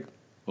he's like,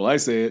 "Well, I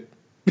say it."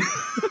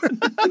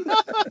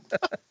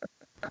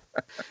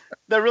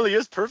 That really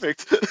is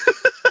perfect.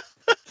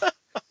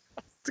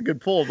 It's a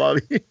good pull,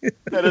 Bobby.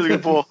 That is a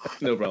good pull.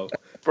 No problem.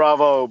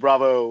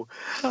 Bravo.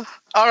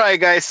 All right,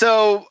 guys.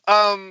 So,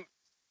 I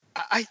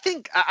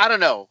think I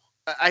don't know.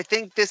 I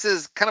think this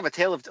is kind of a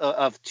tale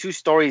of 2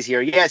 stories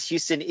here. Yes,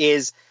 Houston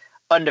is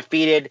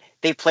undefeated.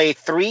 They play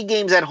 3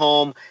 games at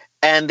home,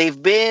 and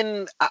they've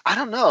been I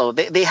don't know.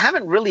 They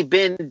haven't really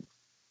been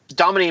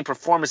dominating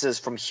performances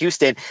from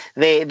Houston.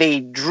 They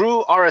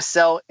drew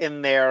RSL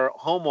in their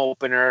home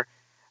opener.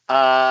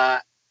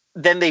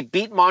 Then they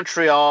beat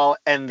Montreal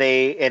and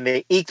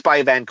they eked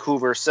by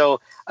Vancouver. So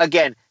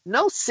again,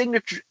 no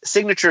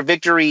signature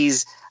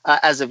victories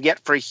as of yet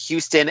for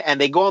Houston,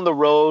 and they go on the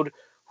road.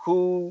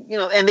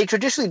 And they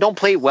traditionally don't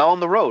play well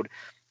on the road.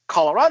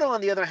 Colorado, on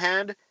the other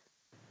hand,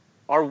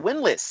 are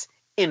winless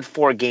in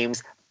 4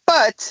 games,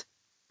 but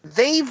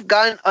they've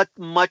gotten a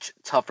much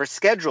tougher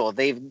schedule.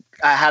 They've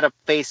had to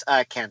face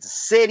Kansas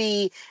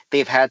City.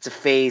 They've had to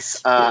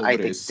face, I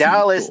think,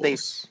 Dallas.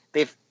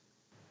 They've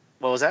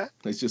what was that?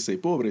 Let's just say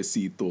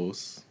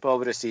pobrecitos.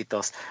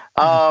 Pobrecitos.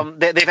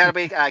 They've had to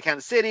play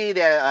Kansas City,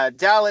 they had,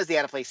 Dallas. They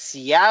had to play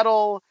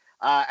Seattle,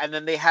 and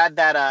then they had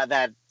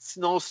that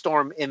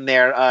snowstorm in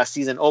their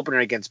season opener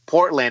against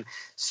Portland.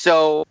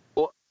 So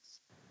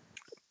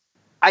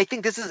I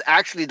think this is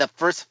actually the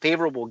first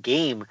favorable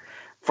game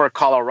for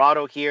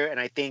Colorado here, and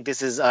I think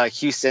this is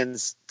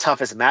Houston's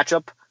toughest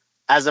matchup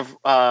as of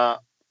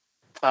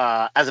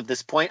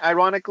this point,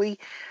 ironically.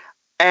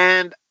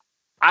 And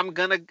I'm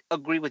gonna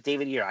agree with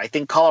David here. I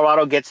think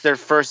Colorado gets their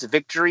first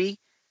victory,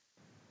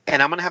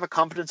 and I'm gonna have a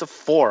confidence of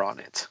 4 on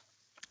it.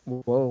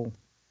 Whoa.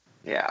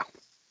 Yeah,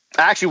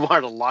 I actually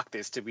wanted to lock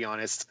this, to be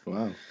honest.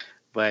 Wow.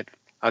 But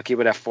I'll keep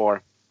it at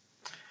 4.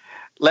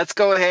 Let's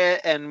go ahead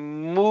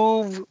and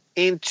move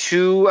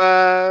into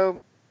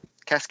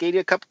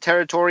Cascadia Cup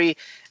territory.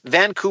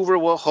 Vancouver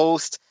will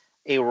host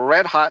a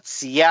red-hot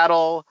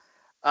Seattle.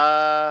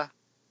 David,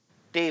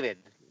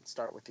 let's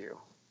start with you.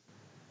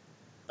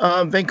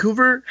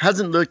 Vancouver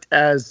hasn't looked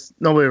as...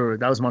 No, wait,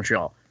 that was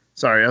Montreal.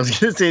 Sorry, I was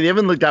going to say they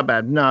haven't looked that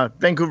bad. No,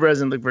 Vancouver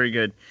hasn't looked very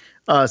good.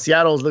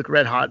 Seattle's looked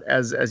red hot,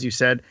 as you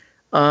said.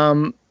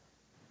 But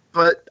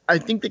I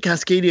think the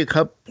Cascadia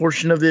Cup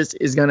portion of this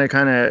is going to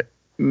kind of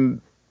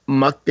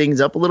muck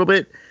things up a little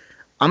bit.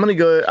 I'm gonna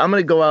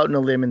go out on a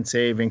limb and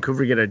say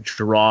Vancouver get a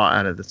draw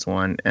out of this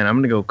one, and I'm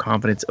gonna go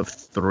confidence of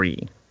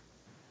 3.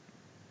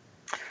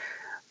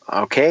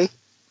 Okay,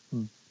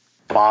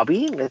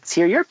 Bobby, let's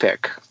hear your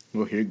pick.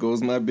 Well, here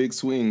goes my big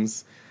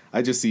swings.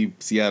 I just see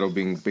Seattle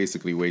being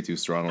basically way too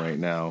strong right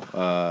now.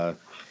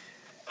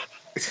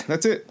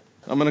 That's it.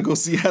 I'm gonna go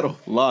Seattle.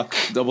 Lock.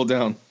 Double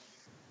down.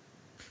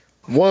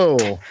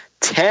 Whoa.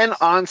 10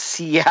 on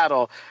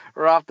Seattle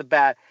right off the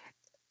bat.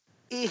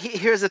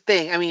 Here's the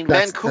thing. I mean,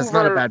 Vancouver. That's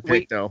not a bad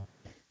pick, though.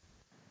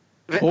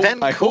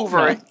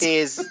 Vancouver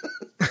is.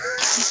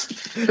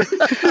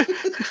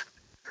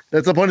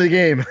 That's the point of the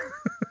game.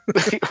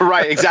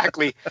 Right,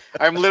 exactly.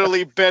 I'm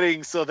literally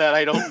betting so that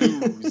I don't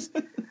lose.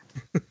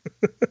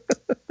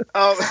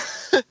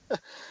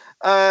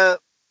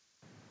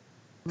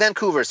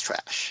 Vancouver's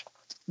trash.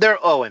 They're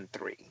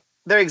 0-3.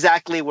 They're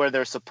exactly where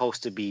they're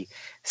supposed to be.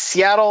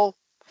 Seattle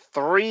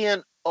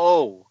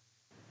 3-0.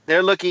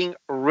 They're looking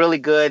really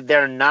good.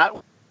 They're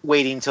not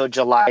waiting till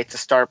July to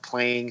start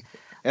playing.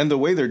 And the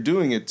way they're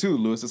doing it too,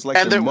 Lewis, it's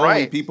like they're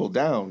mowing people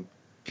down.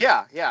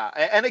 Yeah.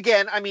 And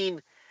again, I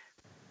mean,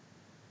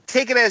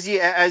 take it as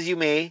you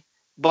may,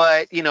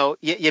 but you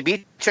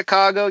beat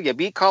Chicago, you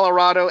beat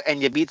Colorado,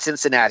 and you beat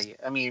Cincinnati.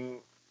 I mean,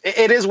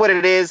 it is what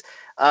it is.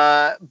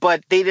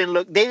 But they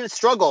didn't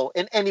struggle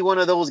in any one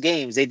of those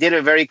games. They did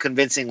it very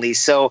convincingly.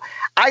 So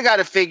I got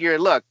to figure,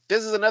 look,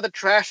 this is another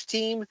trash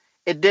team.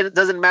 It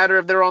doesn't matter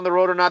if they're on the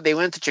road or not. They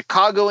went to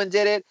Chicago and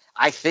did it.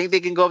 I think they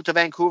can go up to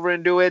Vancouver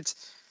and do it.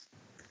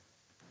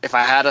 If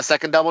I had a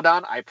second double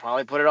down, I'd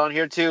probably put it on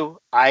here too.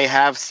 I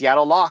have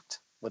Seattle locked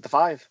with the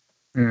 5.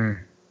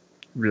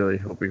 Really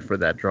hoping for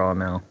that draw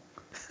now.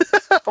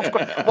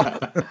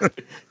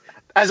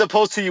 As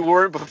opposed to you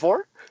weren't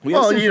before?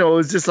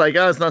 It's just like,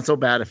 it's not so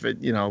bad if it,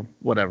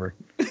 whatever.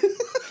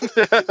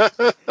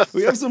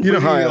 We have some. You know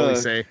how I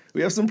always say.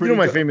 We have some pretty.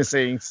 My famous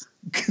sayings.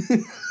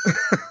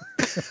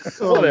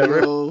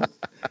 Whatever. No.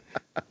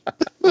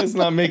 Let's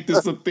not make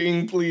this a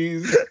thing,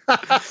 please.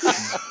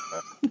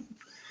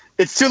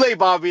 It's too late,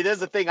 Bobby. There's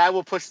the thing. I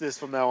will push this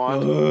from now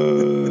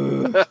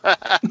on.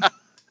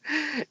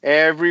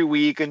 Every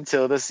week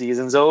until the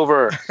season's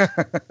over.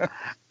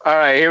 All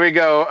right, here we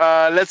go.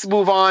 Let's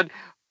move on.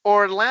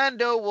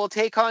 Orlando will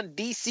take on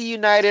DC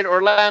United.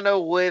 Orlando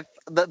with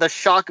the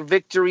shock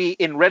victory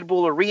in Red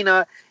Bull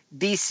Arena.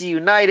 DC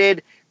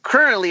United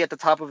currently at the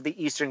top of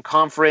the Eastern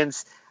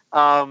Conference.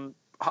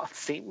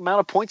 Same amount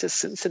of points as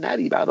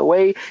Cincinnati, by the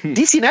way.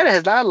 DC United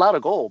has not allowed a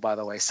goal, by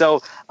the way.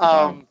 So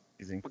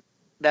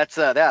that's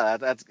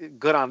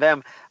good on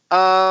them.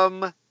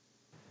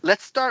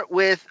 Let's start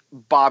with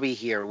Bobby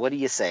here. What do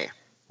you say?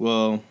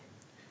 Well,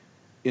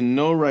 in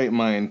no right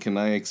mind can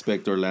I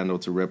expect Orlando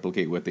to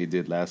replicate what they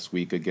did last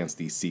week against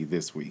DC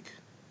this week,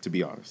 to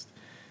be honest.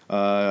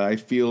 I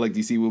feel like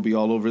DC will be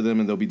all over them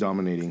and they'll be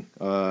dominating.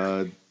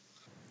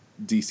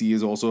 DC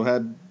has also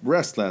had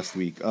rest last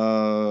week.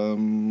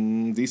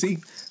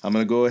 DC, I'm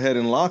going to go ahead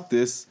and lock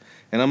this,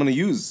 and I'm going to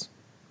use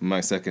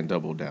my second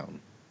double down.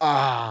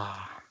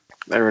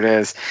 There it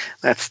is.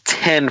 That's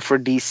 10 for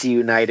DC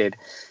United.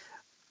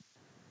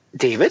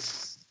 David?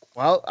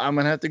 Well, I'm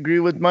going to have to agree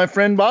with my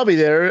friend Bobby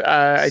there.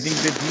 I think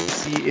that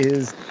DC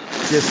is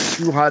just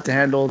too hot to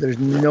handle. There's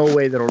no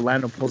way that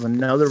Orlando pulls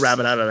another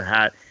rabbit out of the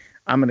hat.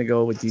 I'm going to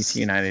go with DC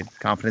United.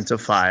 Confidence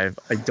of 5.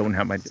 I don't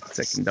have my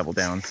second double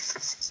down.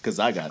 Because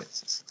I got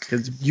it.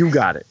 Because you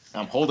got it.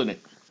 I'm holding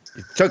it.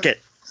 You took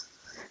it.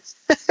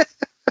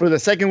 For the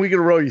second week in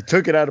a row, you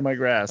took it out of my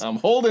grasp. I'm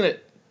holding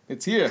it.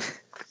 It's here.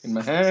 In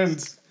my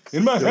hands.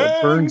 In my hands.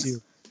 It burns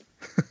you.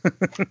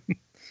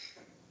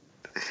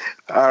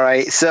 All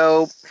right.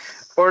 So,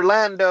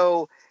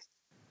 Orlando,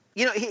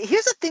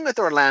 Here's the thing with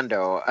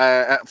Orlando.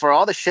 For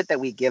all the shit that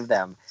we give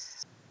them,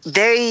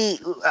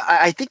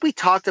 I think we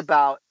talked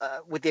about,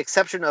 with the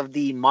exception of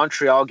the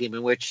Montreal game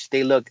in which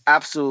they looked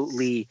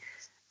absolutely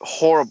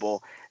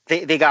horrible.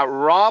 They got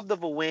robbed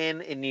of a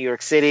win in New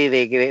York City.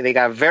 They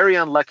got very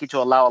unlucky to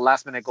allow a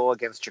last minute goal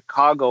against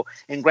Chicago.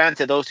 And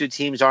granted, those two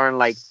teams aren't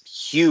like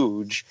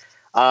huge,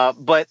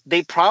 but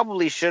they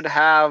probably should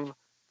have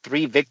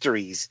 3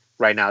 victories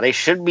right now. They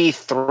should be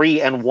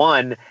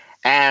 3-1,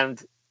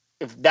 and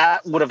if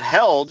that would have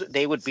held,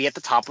 they would be at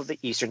the top of the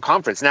Eastern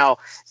Conference. Now,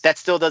 that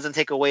still doesn't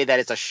take away that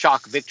it's a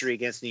shock victory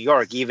against New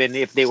York. Even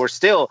if they were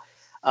still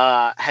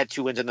had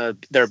 2 wins in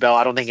their belt,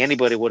 I don't think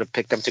anybody would have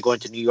picked them to go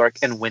into New York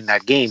and win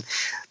that game.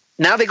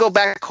 Now they go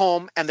back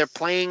home and they're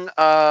playing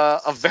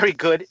a very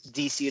good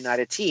DC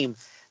United team.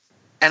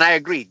 And I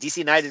agree, DC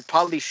United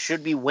probably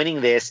should be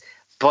winning this,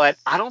 but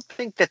I don't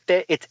think that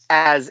it's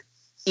as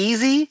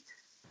easy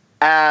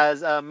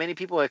as many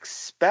people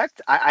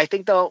expect. I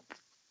think they'll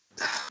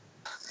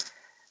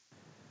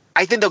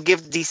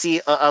give DC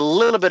a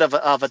little bit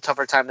of a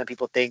tougher time than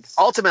people think.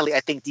 Ultimately,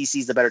 I think DC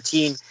is the better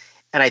team,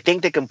 and I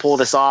think they can pull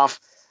this off.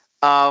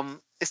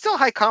 It's still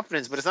high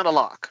confidence, but it's not a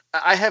lock.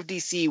 I have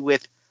DC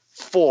with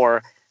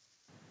 4,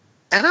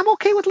 and I'm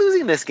okay with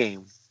losing this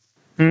game.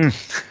 All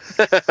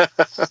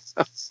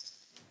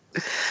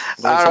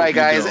right,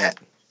 guys.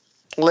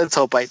 Let's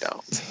hope I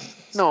don't.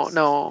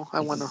 No, I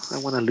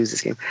wanna lose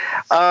this game.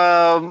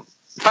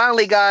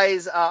 Finally,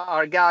 guys,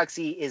 our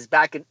Galaxy is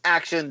back in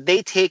action.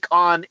 They take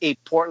on a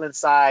Portland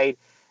side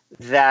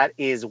that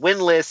is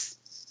winless,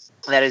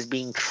 that is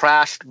being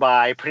trashed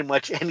by pretty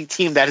much any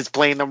team that is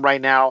playing them right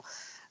now.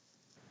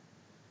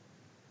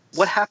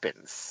 What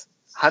happens?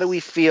 How do we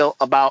feel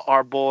about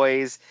our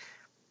boys?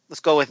 Let's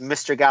go with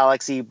Mr.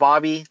 Galaxy,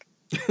 Bobby.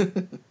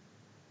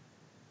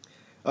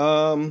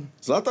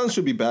 Zlatan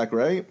should be back,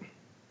 right?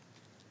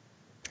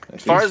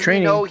 As far as we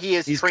know,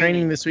 he's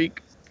training this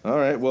week. All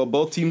right. Well,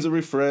 both teams are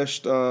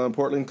refreshed.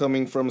 Portland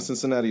coming from a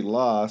Cincinnati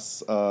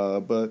loss,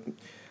 but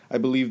I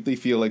believe they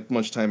feel like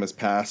much time has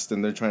passed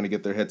and they're trying to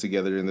get their head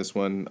together in this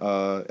one.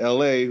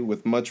 LA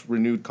with much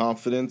renewed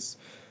confidence,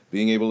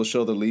 being able to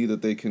show the lead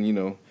that they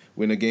can,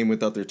 win a game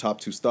without their top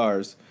 2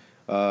 stars.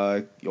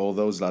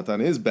 Although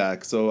Zlatan is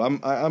back, so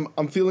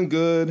I'm feeling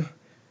good.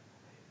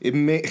 It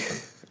may.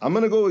 I'm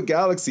gonna go with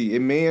Galaxy. It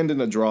may end in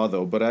a draw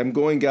though, but I'm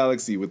going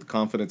Galaxy with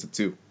confidence at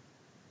 2.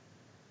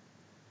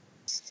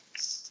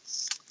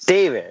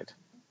 David,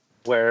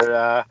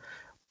 what's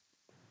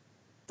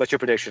your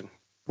prediction?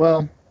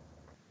 Well,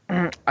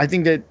 I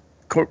think that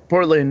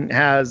Portland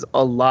has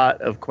a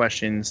lot of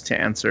questions to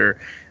answer.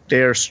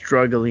 They are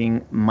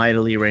struggling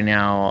mightily right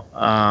now.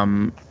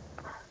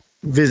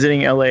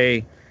 Visiting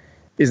LA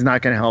is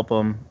not going to help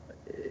them.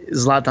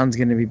 Zlatan's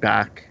going to be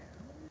back.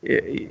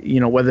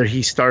 Whether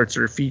he starts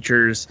or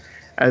features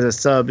as a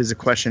sub is a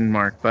question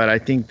mark. But I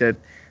think that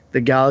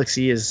the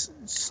Galaxy is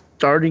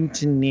starting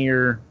to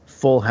near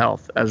full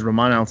health, as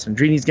Roman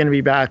Alessandrini is going to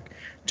be back.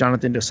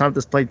 Jonathan Dos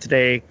Santos played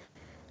today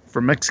for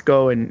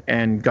Mexico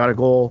and got a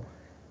goal.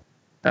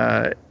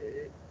 I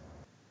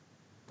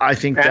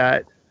think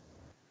that,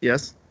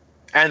 yes.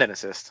 And an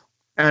assist.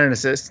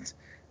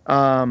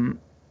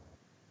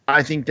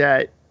 I think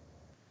that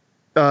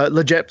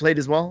Lletget played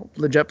as well.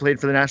 Lletget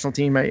played for the national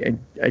team. I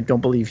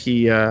don't believe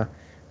he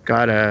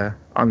got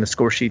on the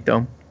score sheet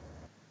though.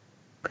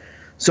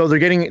 So they're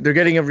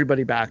getting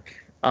everybody back.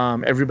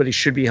 Everybody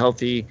should be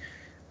healthy,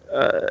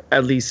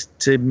 at least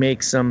to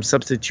make some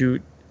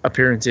substitute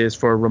appearances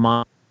for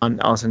Roman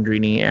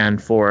Alessandrini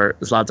and for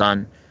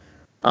Zlatan.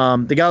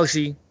 The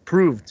Galaxy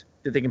proved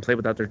that they can play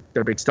without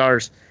their big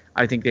stars.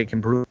 I think they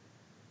can prove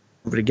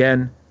it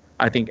again.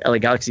 I think LA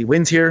Galaxy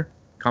wins here.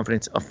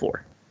 Confidence of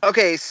 4.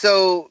 Okay,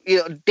 so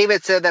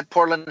David said that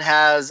Portland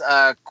has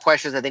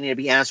questions that they need to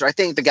be answered. I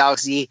think the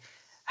Galaxy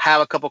have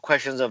a couple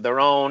questions of their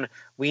own.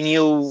 We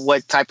knew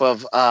what type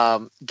of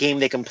game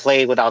they can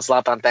play without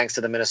Zlatan thanks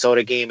to the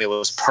Minnesota game. It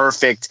was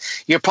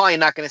perfect. You're probably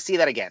not going to see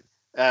that again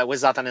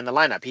with Zlatan in the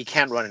lineup. He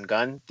can't run and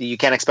gun. You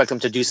can't expect him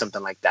to do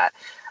something like that.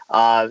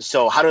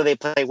 So how do they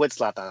play with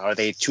Zlatan? Are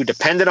they too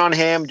dependent on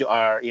him?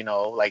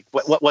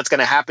 What's going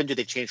to happen? Do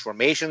they change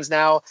formations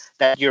now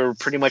that you're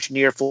pretty much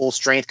near full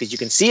strength? Because you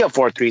can see a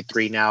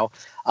 4-3-3 now.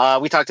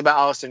 We talked about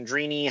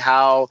Alessandrini,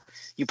 how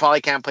you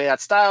probably can't play that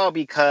style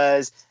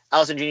because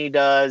Alessandrini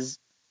does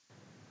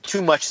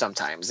too much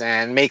sometimes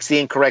and makes the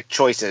incorrect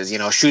choices,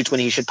 shoots when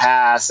he should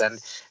pass and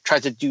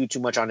tries to do too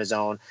much on his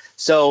own.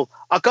 So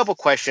a couple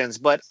questions,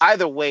 but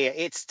either way,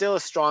 it's still a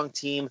strong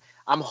team.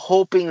 I'm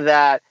hoping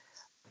that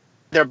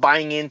they're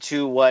buying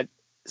into what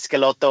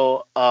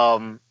Schelotto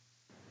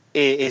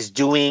is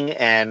doing,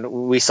 and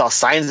we saw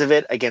signs of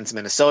it against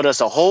Minnesota.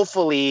 So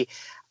hopefully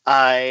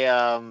we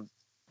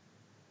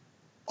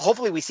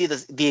see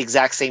the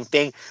exact same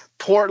thing.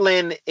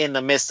 Portland, in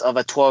the midst of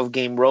a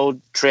 12-game road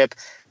trip,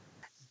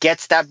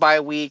 gets that bye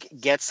week,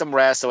 gets some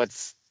rest. So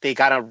they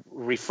kind of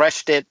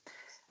refreshed it.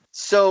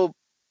 So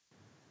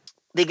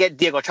they get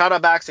Diego Chara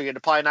back. So you're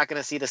probably not going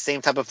to see the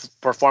same type of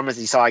performance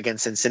you saw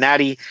against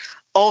Cincinnati.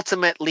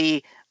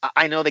 Ultimately,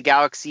 I know the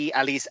Galaxy,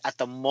 at least at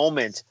the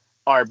moment,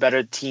 are a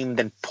better team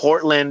than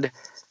Portland.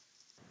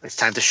 It's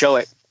time to show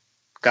it.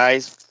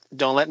 Guys,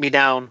 don't let me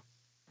down.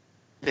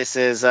 This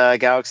is a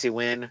Galaxy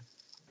win.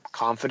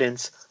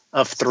 Confidence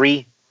of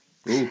 3.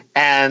 Ooh.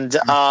 And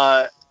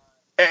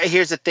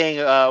here's the thing.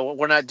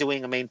 We're not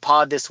doing a main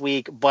pod this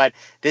week, but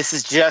this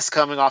is just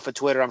coming off of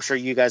Twitter. I'm sure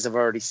you guys have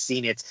already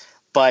seen it.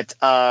 But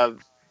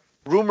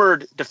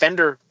rumored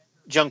defender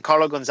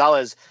Giancarlo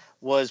Gonzalez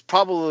was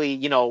probably,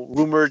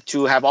 rumored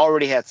to have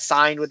already had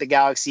signed with the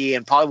Galaxy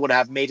and probably would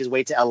have made his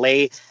way to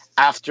LA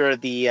after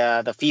the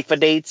FIFA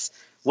dates.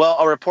 Well,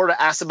 a reporter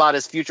asked about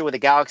his future with the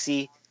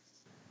Galaxy,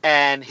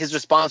 and his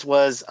response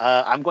was,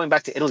 I'm going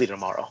back to Italy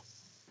tomorrow.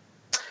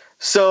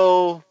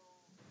 So,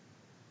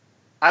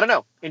 I don't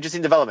know.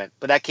 Interesting development.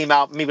 But that came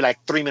out maybe like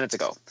 3 minutes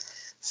ago.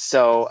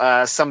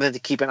 So, something to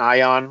keep an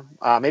eye on.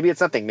 Maybe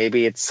it's nothing.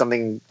 Maybe it's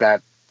something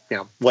that,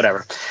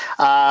 whatever.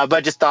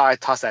 But just thought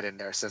I'd toss that in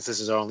there since this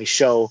is our only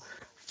show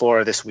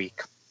for this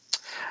week.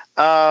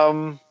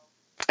 And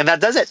that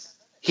does it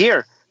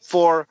here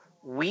for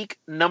week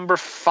number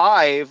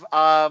 5.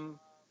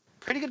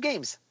 Pretty good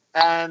games.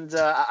 And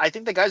I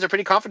think the guys are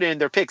pretty confident in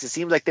their picks. It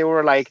seems like they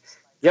were like,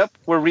 yep,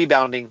 we're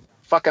rebounding.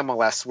 Fuck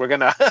MLS. We're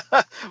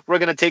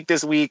gonna take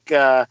this week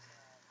by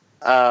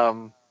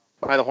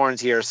the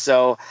horns here.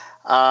 So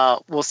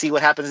we'll see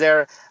what happens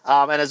there.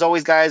 And as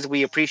always, guys,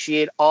 we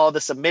appreciate all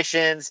the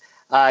submissions.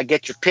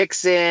 Get your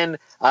picks in.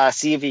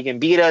 See if you can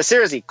beat us.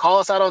 Seriously, call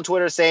us out on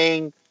Twitter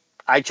saying,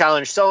 I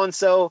challenge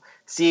so-and-so.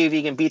 See if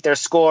you can beat their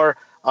score.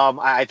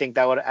 I think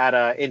that would add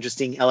an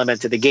interesting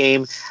element to the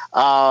game.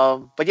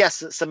 But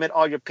yes, submit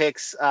all your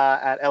picks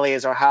at LA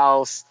is our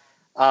house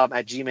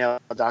at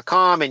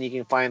gmail.com. And you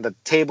can find the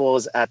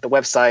tables at the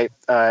website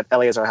at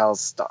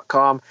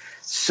laisourhouse.com.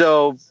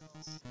 So,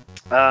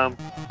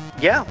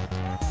 yeah.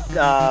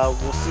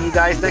 We'll see you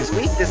guys next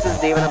week. This is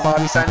David and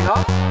Bobby signing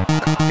off.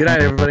 Good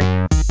night, everybody.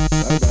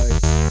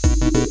 Bye-bye.